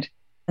good,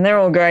 and they're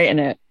all great in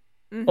it.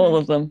 All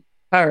of them.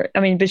 Her, I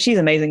mean, but she's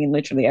amazing in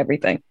literally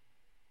everything.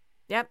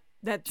 Yep,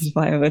 that's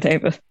Viola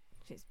Davis.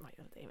 She's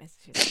Viola Davis.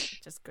 She's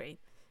just great.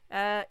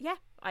 Yeah,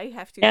 I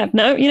have to. Yeah,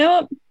 no, you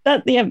know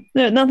what?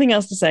 No, nothing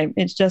else to say.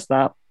 It's just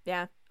that.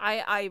 Yeah,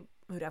 I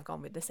would have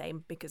gone with the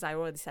same because I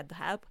already said The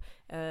Help,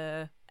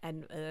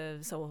 and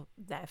so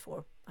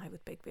therefore I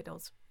would pick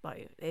Widows. But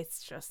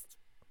it's just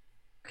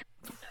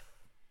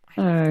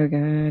so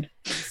good.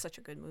 It's such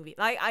a good movie.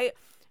 Like I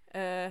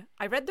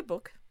read the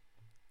book.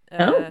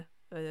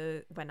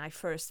 When I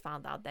first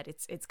found out that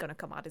it's gonna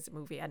come out as a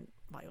movie and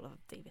Viola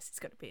Davis is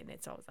gonna be in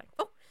it, so I was like,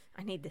 oh,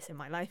 I need this in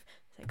my life.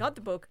 So I got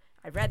the book,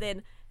 I read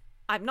it.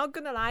 I'm not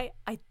gonna lie,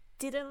 I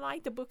didn't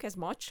like the book as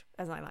much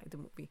as I liked the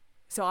movie.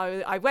 So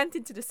I went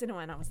into the cinema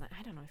and I was like,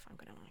 I don't know if I'm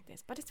gonna like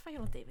this, but it's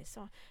Viola Davis,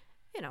 so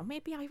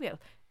maybe I will.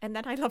 And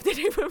then I loved it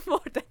even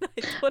more than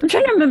I thought. I'm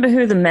trying to remember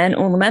who all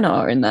the men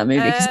are in that movie,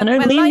 because I know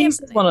Liam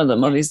Neeson is one of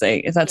them.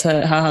 Obviously, if that's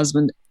her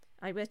husband.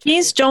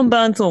 Is John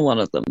Bernthal one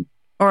of them?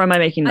 Or am I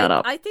making that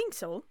up? I think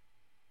so.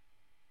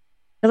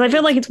 Because I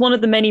feel like it's one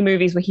of the many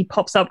movies where he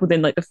pops up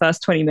within like the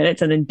first 20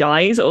 minutes and then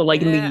dies or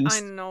like leaves.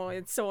 I know,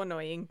 it's so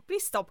annoying.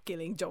 Please stop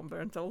killing John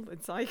Bernthal.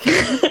 It's like,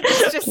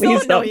 it's just please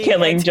so stop annoying.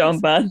 Killing John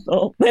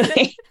Bernthal.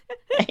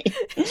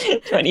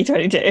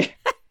 2022.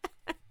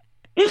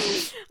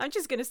 I'm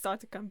just going to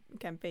start a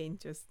campaign.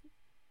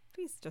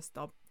 Please just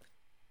stop.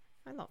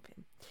 I love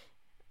him.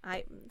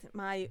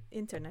 My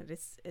internet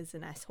is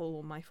an asshole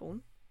on my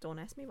phone. Don't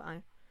ask me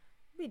why.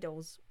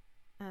 Widows.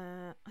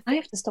 I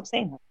have to stop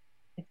saying that.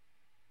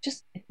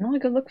 It's not a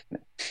good look for me.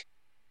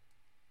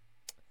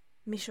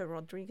 Michelle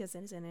Rodriguez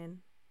is in it.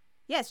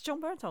 Yes,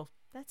 John Bernthal.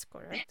 That's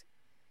correct.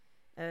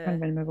 I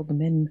can't remember the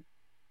men.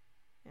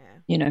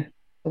 Yeah.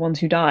 The ones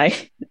who die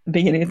at the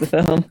beginning of the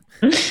film.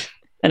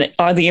 And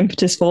are the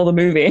impetus for the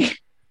movie.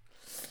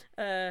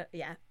 Yeah.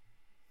 Yeah.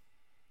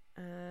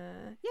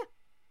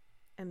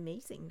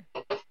 Amazing.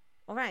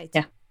 All right.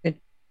 Yeah.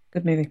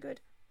 Good movie.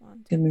 Good.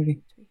 1, 2, good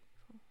movie. 3,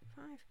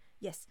 4, 5.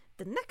 Yes.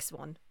 The next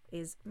one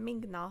is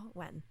Ming-Na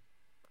Wen.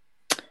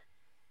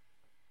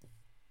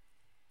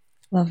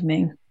 Love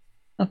Ming.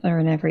 Love her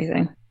in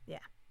everything. Yeah.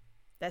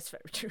 That's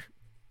very true.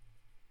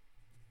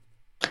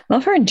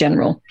 Love her in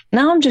general.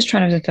 Now I'm just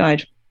trying to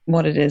decide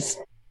what it is.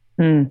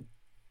 Thing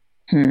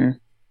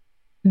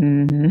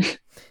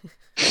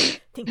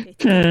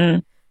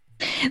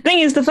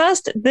is,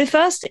 the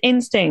first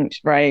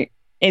instinct, right,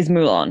 is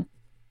Mulan.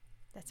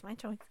 That's my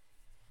choice.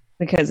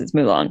 Because it's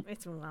Mulan.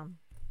 It's Mulan.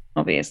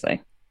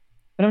 Obviously.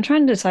 But I'm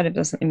trying to decide if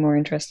there's something more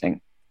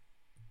interesting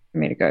for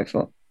me to go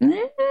for.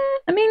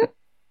 I mean,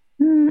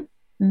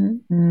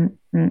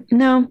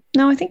 no,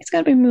 I think it's got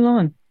to be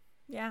Mulan.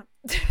 Yeah.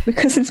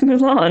 Because it's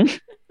Mulan.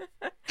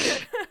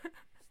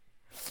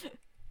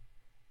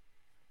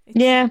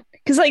 Yeah,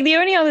 because like the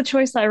only other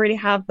choice that I really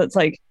have that's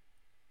like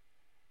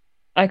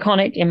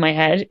iconic in my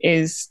head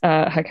is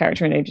her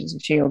character in Agents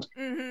of S.H.I.E.L.D.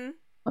 I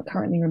can't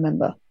currently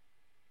remember,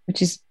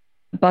 which is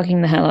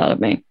bugging the hell out of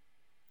me.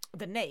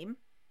 The name?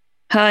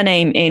 Her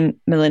name in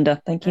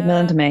Melinda. Thank you,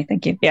 Melinda May.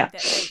 Thank you. Yeah.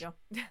 There you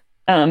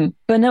go.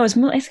 But no, it's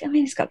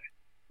got,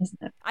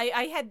 isn't it?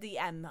 I had the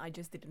M, I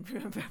just didn't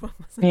remember what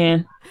was it. Yeah.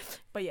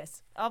 But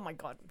yes, oh my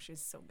god,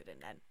 she's so good in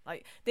that.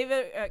 Like, they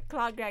were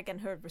Clark Gregg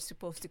and her were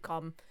supposed to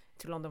come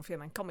to London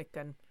Film and Comic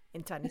Con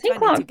in think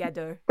 2020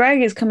 together.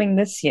 Greg is coming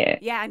this year.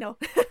 Yeah, I know.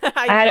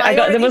 I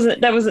got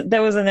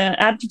there was an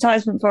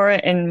advertisement for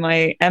it in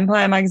my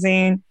Empire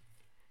magazine.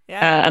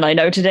 Yeah. And I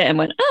noted it and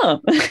went,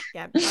 oh.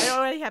 Yeah, I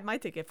already had my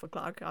ticket for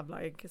Clark. I'm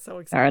like so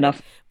excited. Fair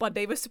enough. But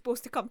they were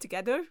supposed to come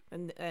together,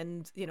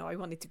 and you know, I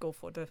wanted to go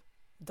for the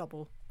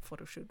double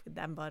photo shoot with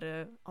them, but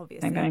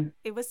obviously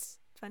it was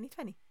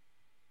 2020.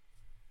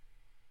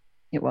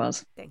 It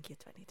was. Thank you,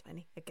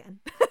 2020 again.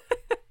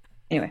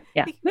 Anyway,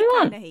 yeah.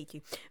 Mulan. I hate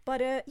you,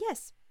 but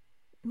yes,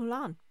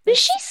 Mulan. Does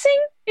she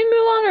sing in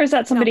Mulan, or is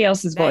that somebody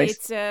else's voice?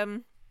 It's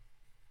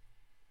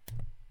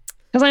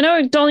because I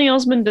know Donny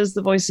Osmond does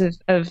the voice of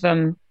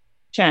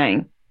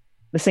Chang,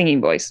 the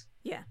singing voice.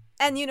 Yeah,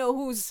 and you know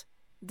who's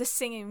the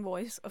singing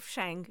voice of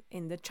Shang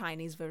in the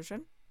Chinese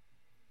version?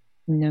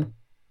 No.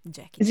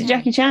 Jackie Is Chan. it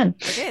Jackie Chan?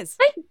 It is.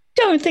 I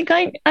don't think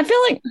I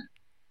feel like.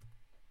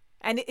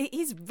 And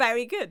he's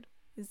very good.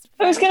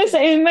 I was going to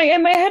say, in my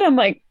head, I'm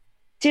like,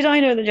 did I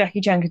know that Jackie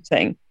Chan could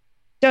sing?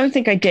 Don't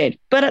think I did.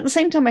 But at the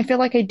same time, I feel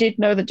like I did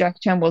know that Jackie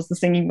Chan was the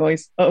singing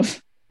voice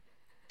of.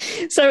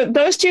 So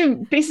those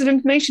two pieces of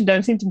information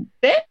don't seem to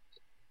fit.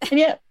 And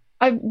yet,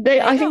 I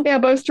think they are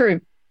both true.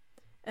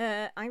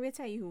 I will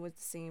tell you who was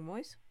the singing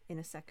voice in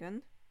a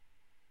second.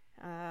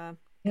 I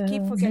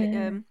keep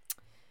forgetting.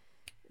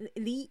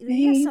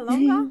 Leah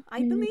Salonga,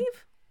 I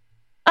believe.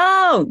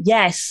 Oh,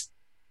 yes.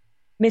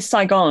 Miss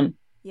Saigon.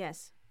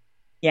 Yes.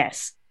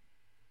 Yes.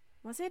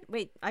 Was it?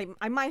 Wait,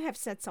 I might have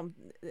said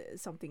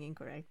something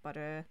incorrect, but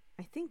I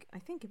think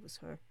it was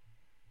her.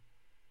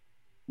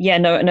 Yeah,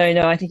 no.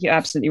 I think you're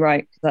absolutely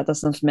right. That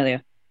does sound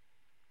familiar.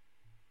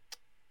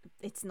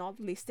 It's not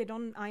listed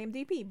on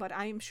IMDb, but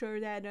I am sure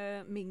that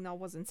Ming-Na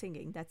wasn't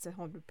singing. That's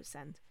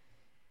 100%.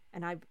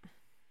 And I.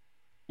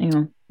 Hang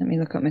on, let me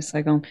look up Miss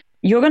Saigon.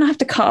 You're gonna have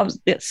to carve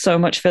so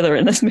much filler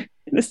in this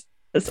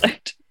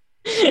episode.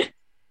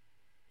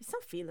 It's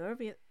not filler.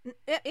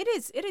 It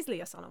is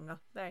Leah Salonga.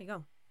 There you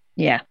go.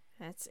 Yeah.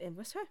 It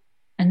was her.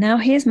 And now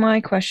here's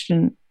my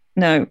question.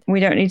 No,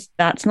 we don't need.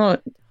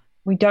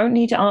 We don't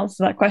need to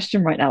answer that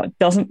question right now. It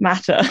doesn't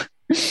matter.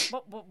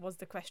 What was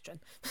the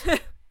question?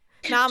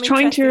 Now I'm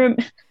trying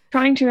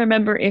to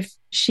remember if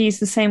she's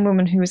the same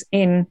woman who was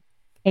in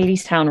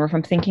Hadestown, or if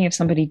I'm thinking of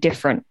somebody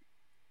different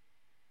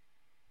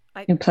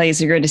who plays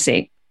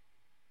Eurydice.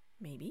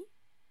 Maybe.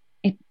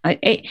 If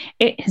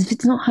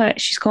it's not her,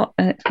 she's got.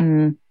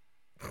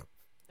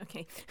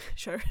 Okay,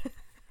 sure.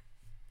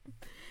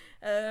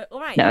 All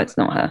right. No, it's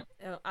not her.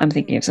 I'm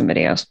thinking of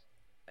somebody else.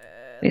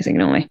 Please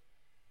ignore me.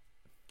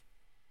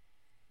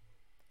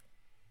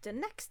 The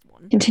next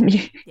one.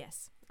 Continue.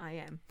 Yes, I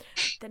am.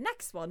 The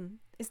next one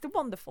is the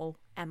wonderful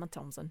Emma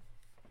Thompson.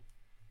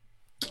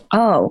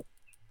 Oh,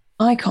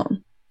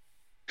 icon.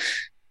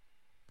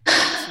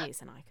 She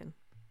is an icon.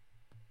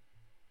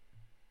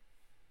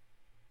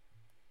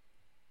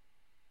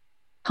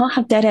 Can't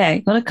have dead air.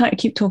 Gotta kind of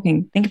keep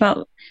talking. Think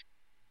about.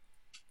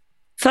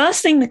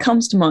 First thing that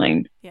comes to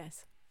mind.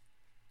 Yes.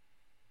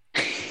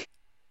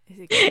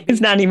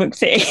 Is Nanny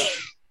McPhee.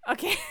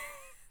 Okay.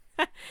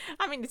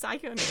 I mean, it's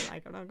iconic.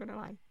 I'm not gonna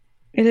lie.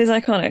 It is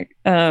iconic.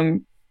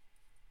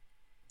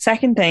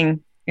 Second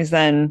thing is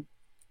then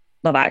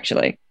Love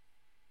Actually.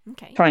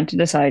 Okay. Trying to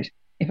decide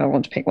if I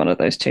want to pick one of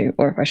those two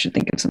or if I should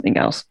think of something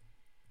else.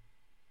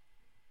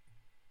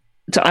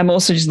 So I'm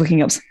also just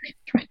looking up something.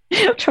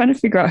 I'm trying to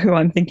figure out who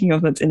I'm thinking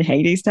of that's in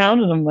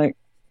Hadestown, and I'm like,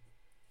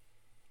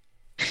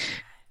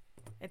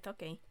 it's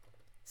okay.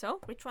 So,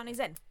 which one is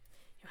in?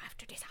 You have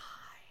to decide.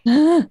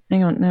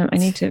 Hang on, no, I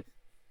need to.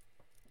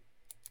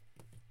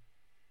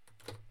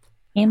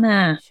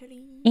 Emma.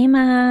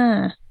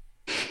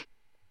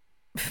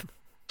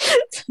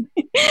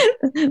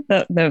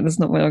 No, that's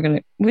not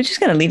what we're just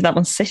gonna leave that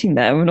one sitting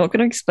there. We're not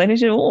gonna explain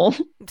it at all.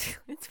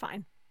 It's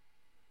fine.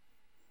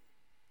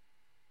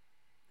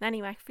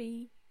 Nanny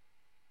McPhee.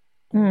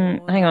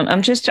 Hang on,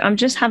 I'm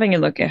just having a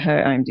look at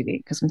her IMDb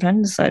because I'm trying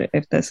to decide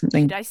if there's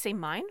something. Should I say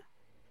mine?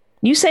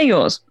 You say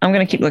yours. I'm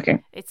gonna keep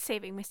looking. It's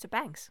Saving Mr.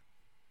 Banks.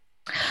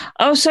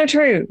 Oh, so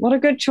true. What a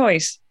good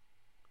choice.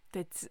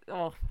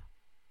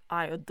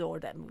 I adore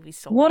that movie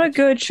so much. What a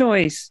good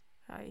choice.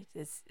 Right,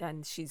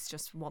 and she's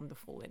just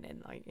wonderful in it.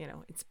 Like, you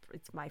know, it's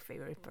my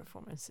favorite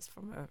performances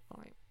from her.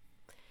 Like,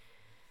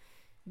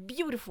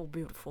 beautiful.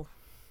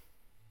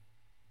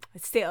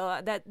 It's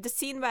still that the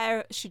scene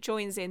where she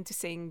joins in to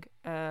sing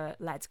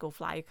 "Let's Go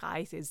Fly a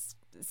Kite" is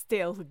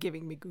still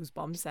giving me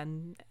goosebumps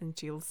and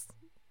chills.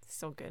 It's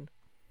so good.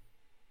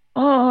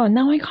 Oh,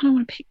 now I kind of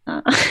want to pick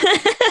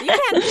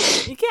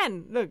that. You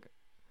can look.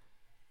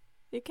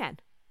 You can.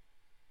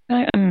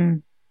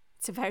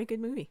 It's a very good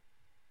movie.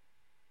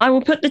 I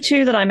will put the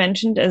two that I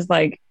mentioned as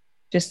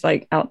just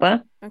out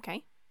there.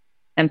 Okay.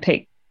 And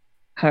pick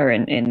her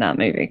in that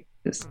movie.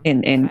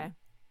 Fair.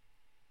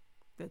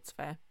 That's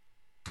fair.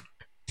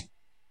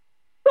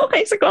 Oh,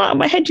 it's got out of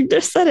my head. You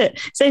just said it.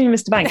 Saving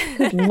Mr. Banks.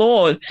 Good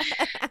Lord.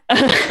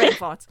 Great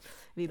thoughts.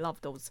 We love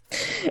those.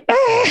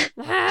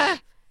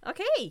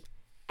 Okay.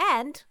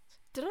 And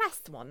the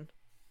last one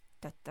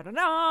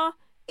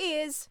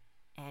is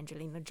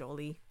Angelina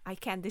Jolie. I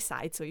can't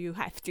decide, so you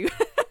have to.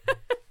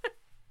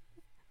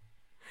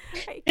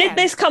 Did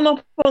this come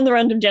up on the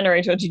random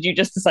generator, or did you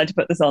just decide to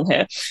put this on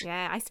here?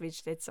 Yeah, I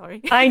switched it.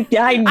 Sorry. I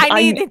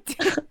needed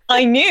to.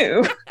 I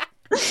knew.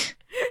 I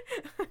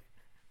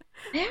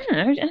don't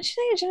know.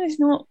 Actually, Angeline's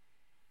not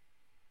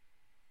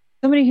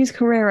somebody whose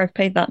career I've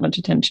paid that much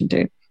attention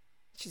to.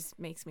 Just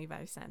makes me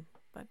very sad,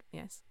 but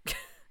yes.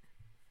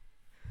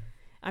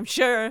 I'm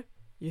sure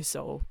you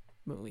saw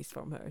movies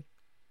from her.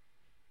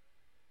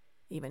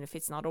 Even if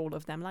it's not all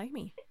of them like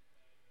me.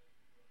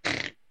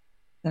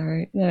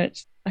 Sorry. No,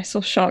 I saw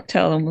Shark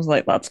Tale and was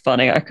like, that's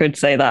funny. I could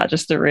say that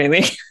just to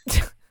really.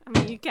 I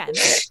mean, you can.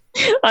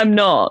 I'm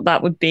not.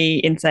 That would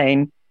be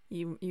insane.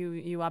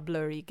 You are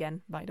blurry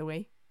again, by the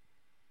way.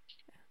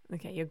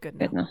 Okay, you're good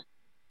now. Good now.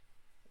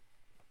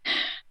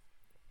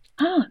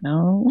 Oh,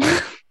 no.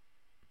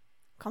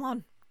 Come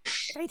on.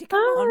 Brady, come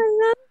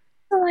on.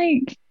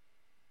 Like,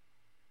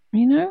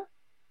 you know?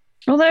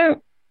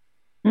 Although,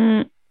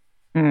 You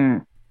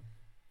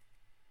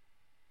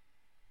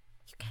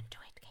can do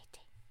it,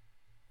 Katie.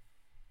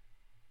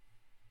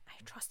 I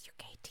trust you,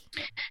 Katie.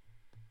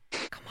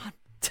 Come on.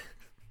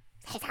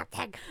 Say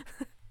something.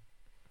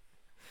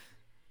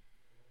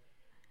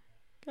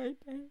 Okay.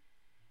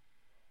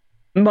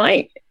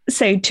 might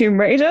say Tomb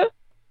Raider.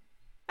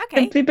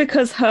 Okay. Simply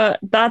because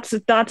that's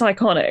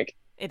iconic.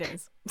 It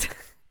is.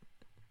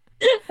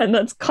 And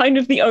that's kind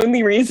of the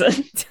only reason.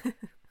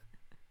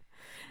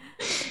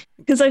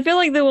 Because I feel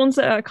like the ones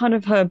that are kind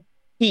of her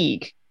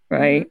peak,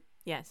 right? Mm-hmm.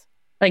 Yes.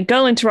 Like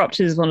Girl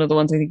Interrupted is one of the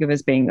ones I think of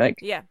as being like,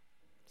 yeah,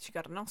 she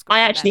got an Oscar. I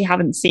actually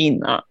haven't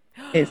seen that,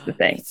 is the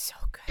thing. It's so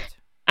good.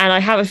 And I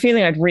have a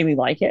feeling I'd really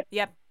like it.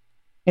 Yep.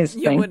 Is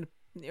the thing.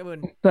 You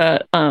would.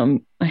 But I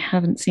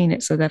haven't seen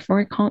it, so therefore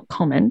I can't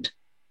comment.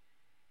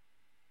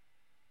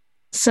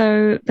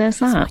 So there's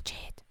Please that. watch it.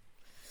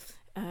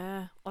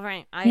 All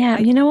right.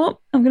 You know what?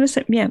 I'm gonna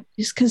say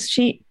just because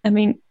she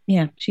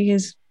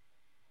is.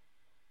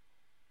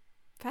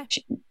 Okay.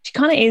 She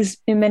kind of is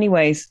in many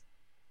ways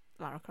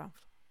Lara Croft.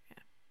 Yeah.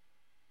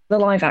 the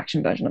live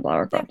action version of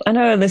Lara Croft. I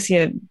know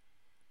Alicia.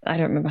 I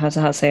don't remember how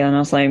to say her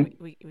last name.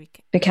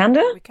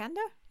 Vikander?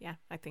 Vikander? Yeah,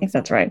 I think so.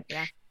 That's right.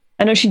 Yeah.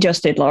 I know she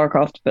just did Lara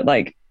Croft, but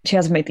like she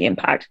hasn't made the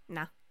impact.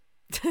 Nah.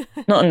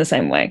 Not in the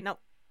same way. No.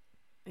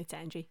 It's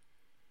Angie.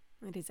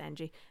 It is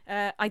Angie.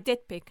 I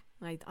did pick.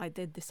 I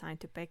did decide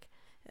to pick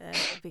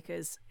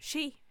because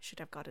she should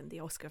have gotten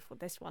the Oscar for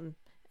this one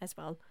as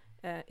well.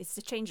 It's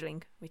The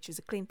Changeling, which is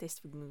a Clint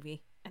Eastwood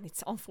movie, and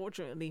it's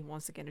unfortunately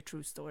once again a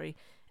true story.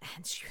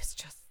 And she was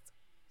just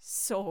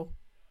so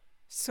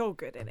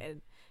good in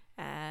it.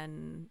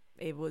 And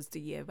it was the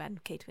year when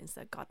Kate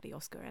Winslet got the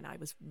Oscar, and I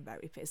was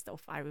very pissed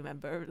off. I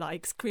remember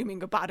like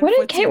screaming about it. What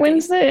did Kate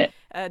Winslet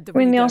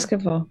win the Oscar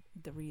for?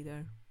 The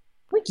Reader.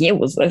 What year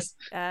was this?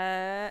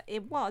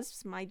 It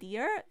was, my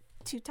dear,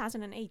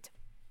 2008.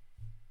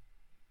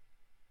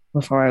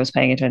 Before I was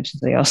paying attention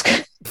to the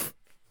Oscar.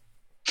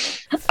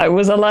 I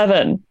was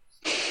 11.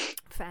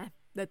 Fair.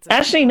 That's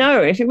actually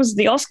no. If it was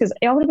the Oscars,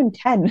 I would have been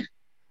 10. Oh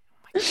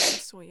my God, I'm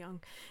so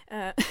young.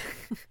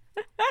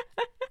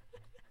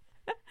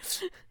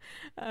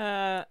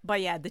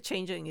 But yeah, The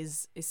Changeling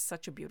is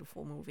such a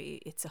beautiful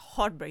movie. It's a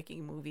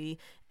heartbreaking movie,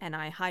 and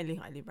I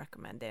highly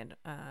recommend it.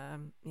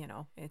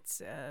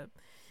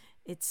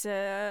 It's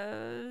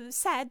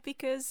sad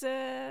because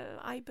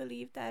I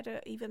believe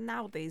that even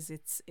nowadays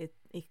it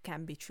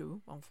can be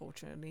true,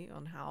 unfortunately,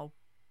 on how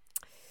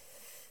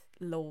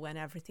law and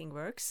everything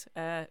works.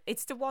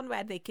 It's the one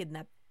where they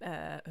kidnap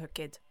her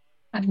kid.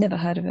 I've never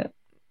heard of it.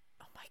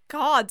 Oh my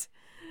God!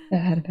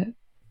 Never heard of it.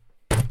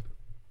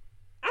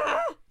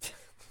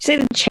 Say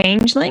The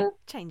Changeling?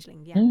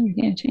 Changeling, yeah. Oh,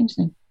 yeah,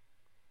 Changeling.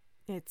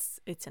 It's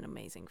an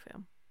amazing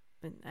film,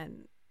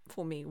 and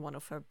for me, one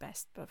of her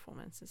best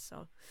performances.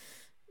 So,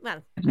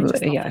 well,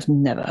 I've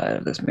never heard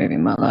of this movie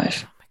in my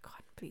life. Oh my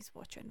God, please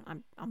watch it!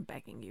 I'm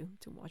begging you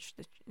to watch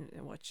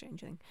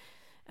Changeling.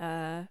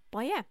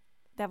 But yeah,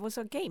 that was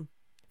our game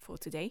for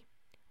today.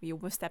 We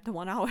almost stepped the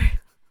 1 hour,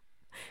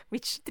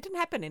 which didn't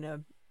happen in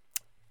a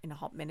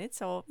hot minute.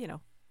 So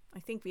I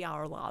think we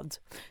are allowed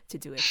to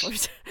do it for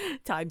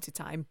time to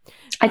time.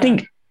 I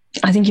think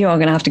you are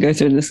going to have to go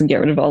through this and get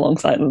rid of our long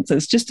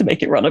silences just to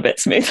make it run a bit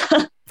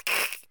smoother.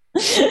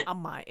 I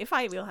might. If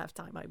I will have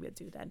time, I will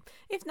do that.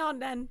 If not,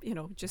 then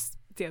just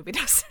deal with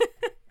us.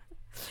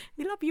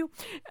 We love you.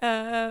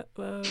 But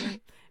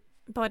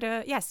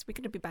yes, we're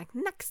going to be back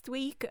next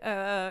week.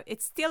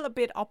 It's still a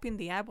bit up in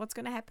the air what's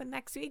going to happen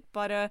next week.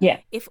 But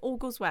if all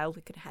goes well,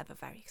 we could have a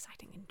very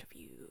exciting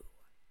interview.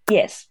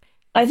 Yes.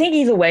 I think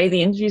either way,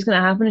 the interview's going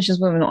to happen. It's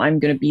just whether or not I'm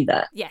going to be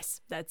there. Yes,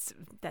 that's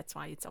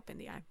why it's up in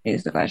the air.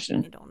 Is the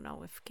question. I don't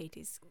know if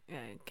Katie's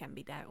can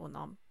be there or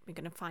not. We're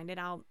going to find it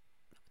out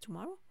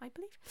tomorrow, I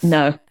believe.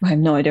 No, I have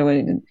no idea what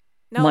it is.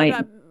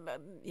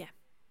 Yeah.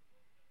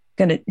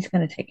 It's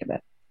gonna take a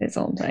bit. That's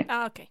all I'm saying.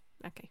 Oh, okay.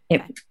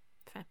 Yep.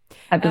 Fair.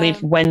 I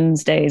believe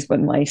Wednesday is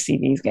when my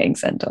CV is getting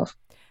sent off.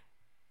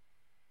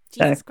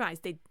 Jesus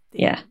Christ, they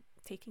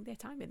taking their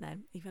time in there,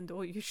 even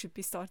though you should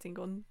be starting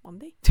on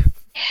Monday. Yeah.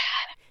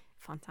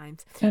 fun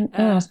times. Don't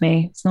ask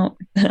me. It's not.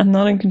 I'm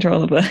not in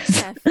control of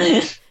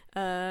this.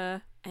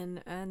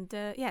 And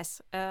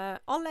yes,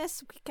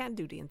 unless we can't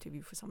do the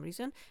interview for some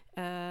reason,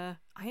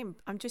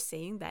 I'm just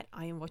saying that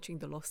I am watching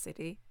The Lost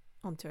City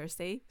on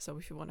Thursday. So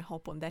if you want to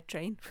hop on that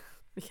train,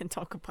 we can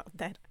talk about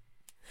that.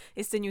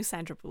 It's the new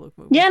Sandra Bullock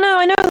movie. Yeah, no,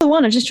 I know the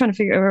one. I'm just trying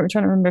to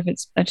remember if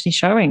it's actually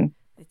showing.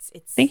 I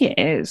think it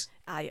is.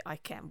 I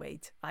can't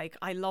wait. Like,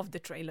 I love the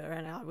trailer,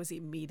 and I was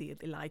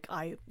immediately like,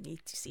 I need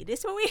to see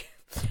this movie.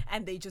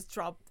 And they just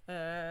dropped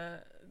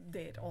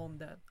it on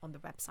the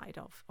website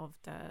of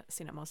the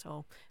cinema.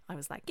 So I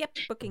was like, yep,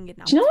 booking it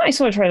now. Do you know what I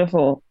saw a trailer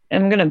for?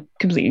 I'm gonna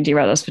completely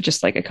derail this for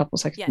just like a couple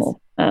seconds more.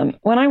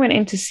 When I went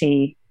in to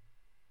see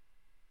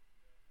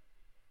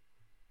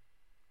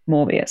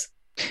Morbius,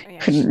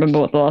 couldn't remember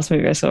what the last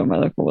movie I saw in my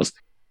local was.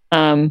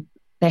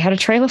 They had a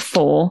trailer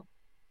for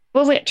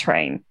Bullet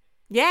Train.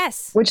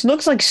 Yes. Which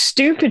looks like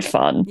stupid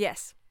fun.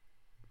 Yes.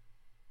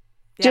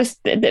 Yep.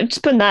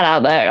 Just putting that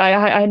out there.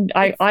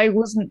 I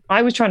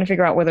was trying to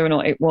figure out whether or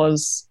not it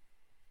was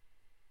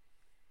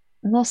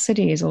Lost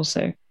City is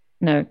also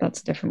no, that's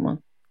a different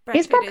one.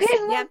 It's probably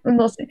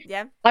Lost City.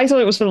 Yeah. I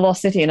thought it was for the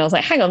Lost City, and I was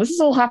like, hang on, this is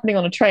all happening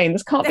on a train.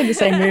 This can't be the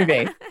same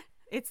movie.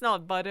 It's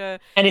not, but and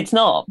it's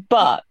not,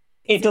 but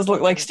it does look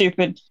like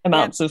stupid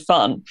amounts of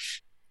fun.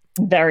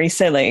 Very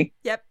silly.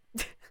 Yep.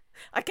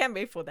 I can't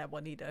wait for that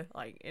one either.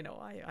 Like,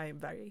 I am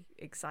very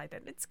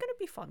excited. It's gonna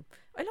be fun.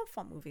 I love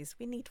fun movies.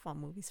 We need fun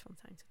movies from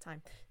time to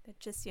time. That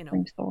just,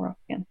 Bring Thor up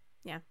again.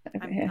 Yeah.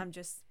 I'm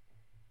just.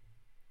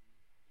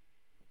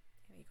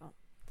 Here you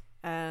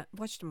go.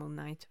 Watch the Moon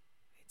Knight.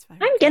 It's very.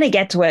 I'm gonna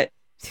get to it.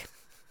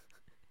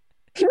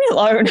 Leave me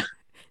alone.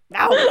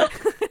 No.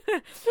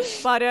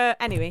 But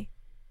anyway,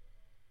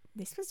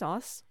 this was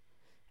us,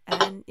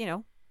 and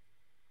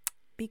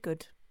be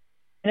good.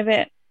 In a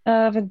bit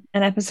of an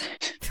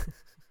episode.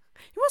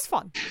 It was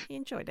fun. He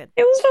enjoyed it.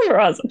 It was fun for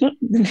us.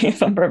 It was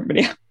fun for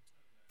everybody.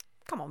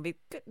 Come on, we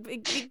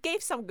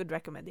gave some good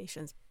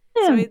recommendations.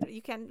 Yeah. So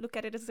you can look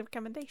at it as a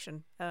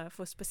recommendation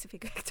for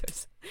specific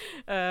actors.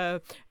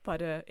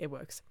 But it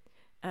works.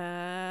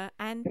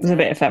 And it was a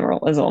bit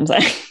ephemeral, is all I'm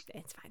saying.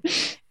 It's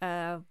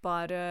fine.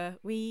 But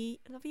we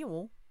love you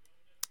all.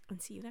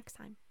 And see you next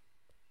time.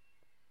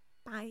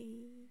 Bye.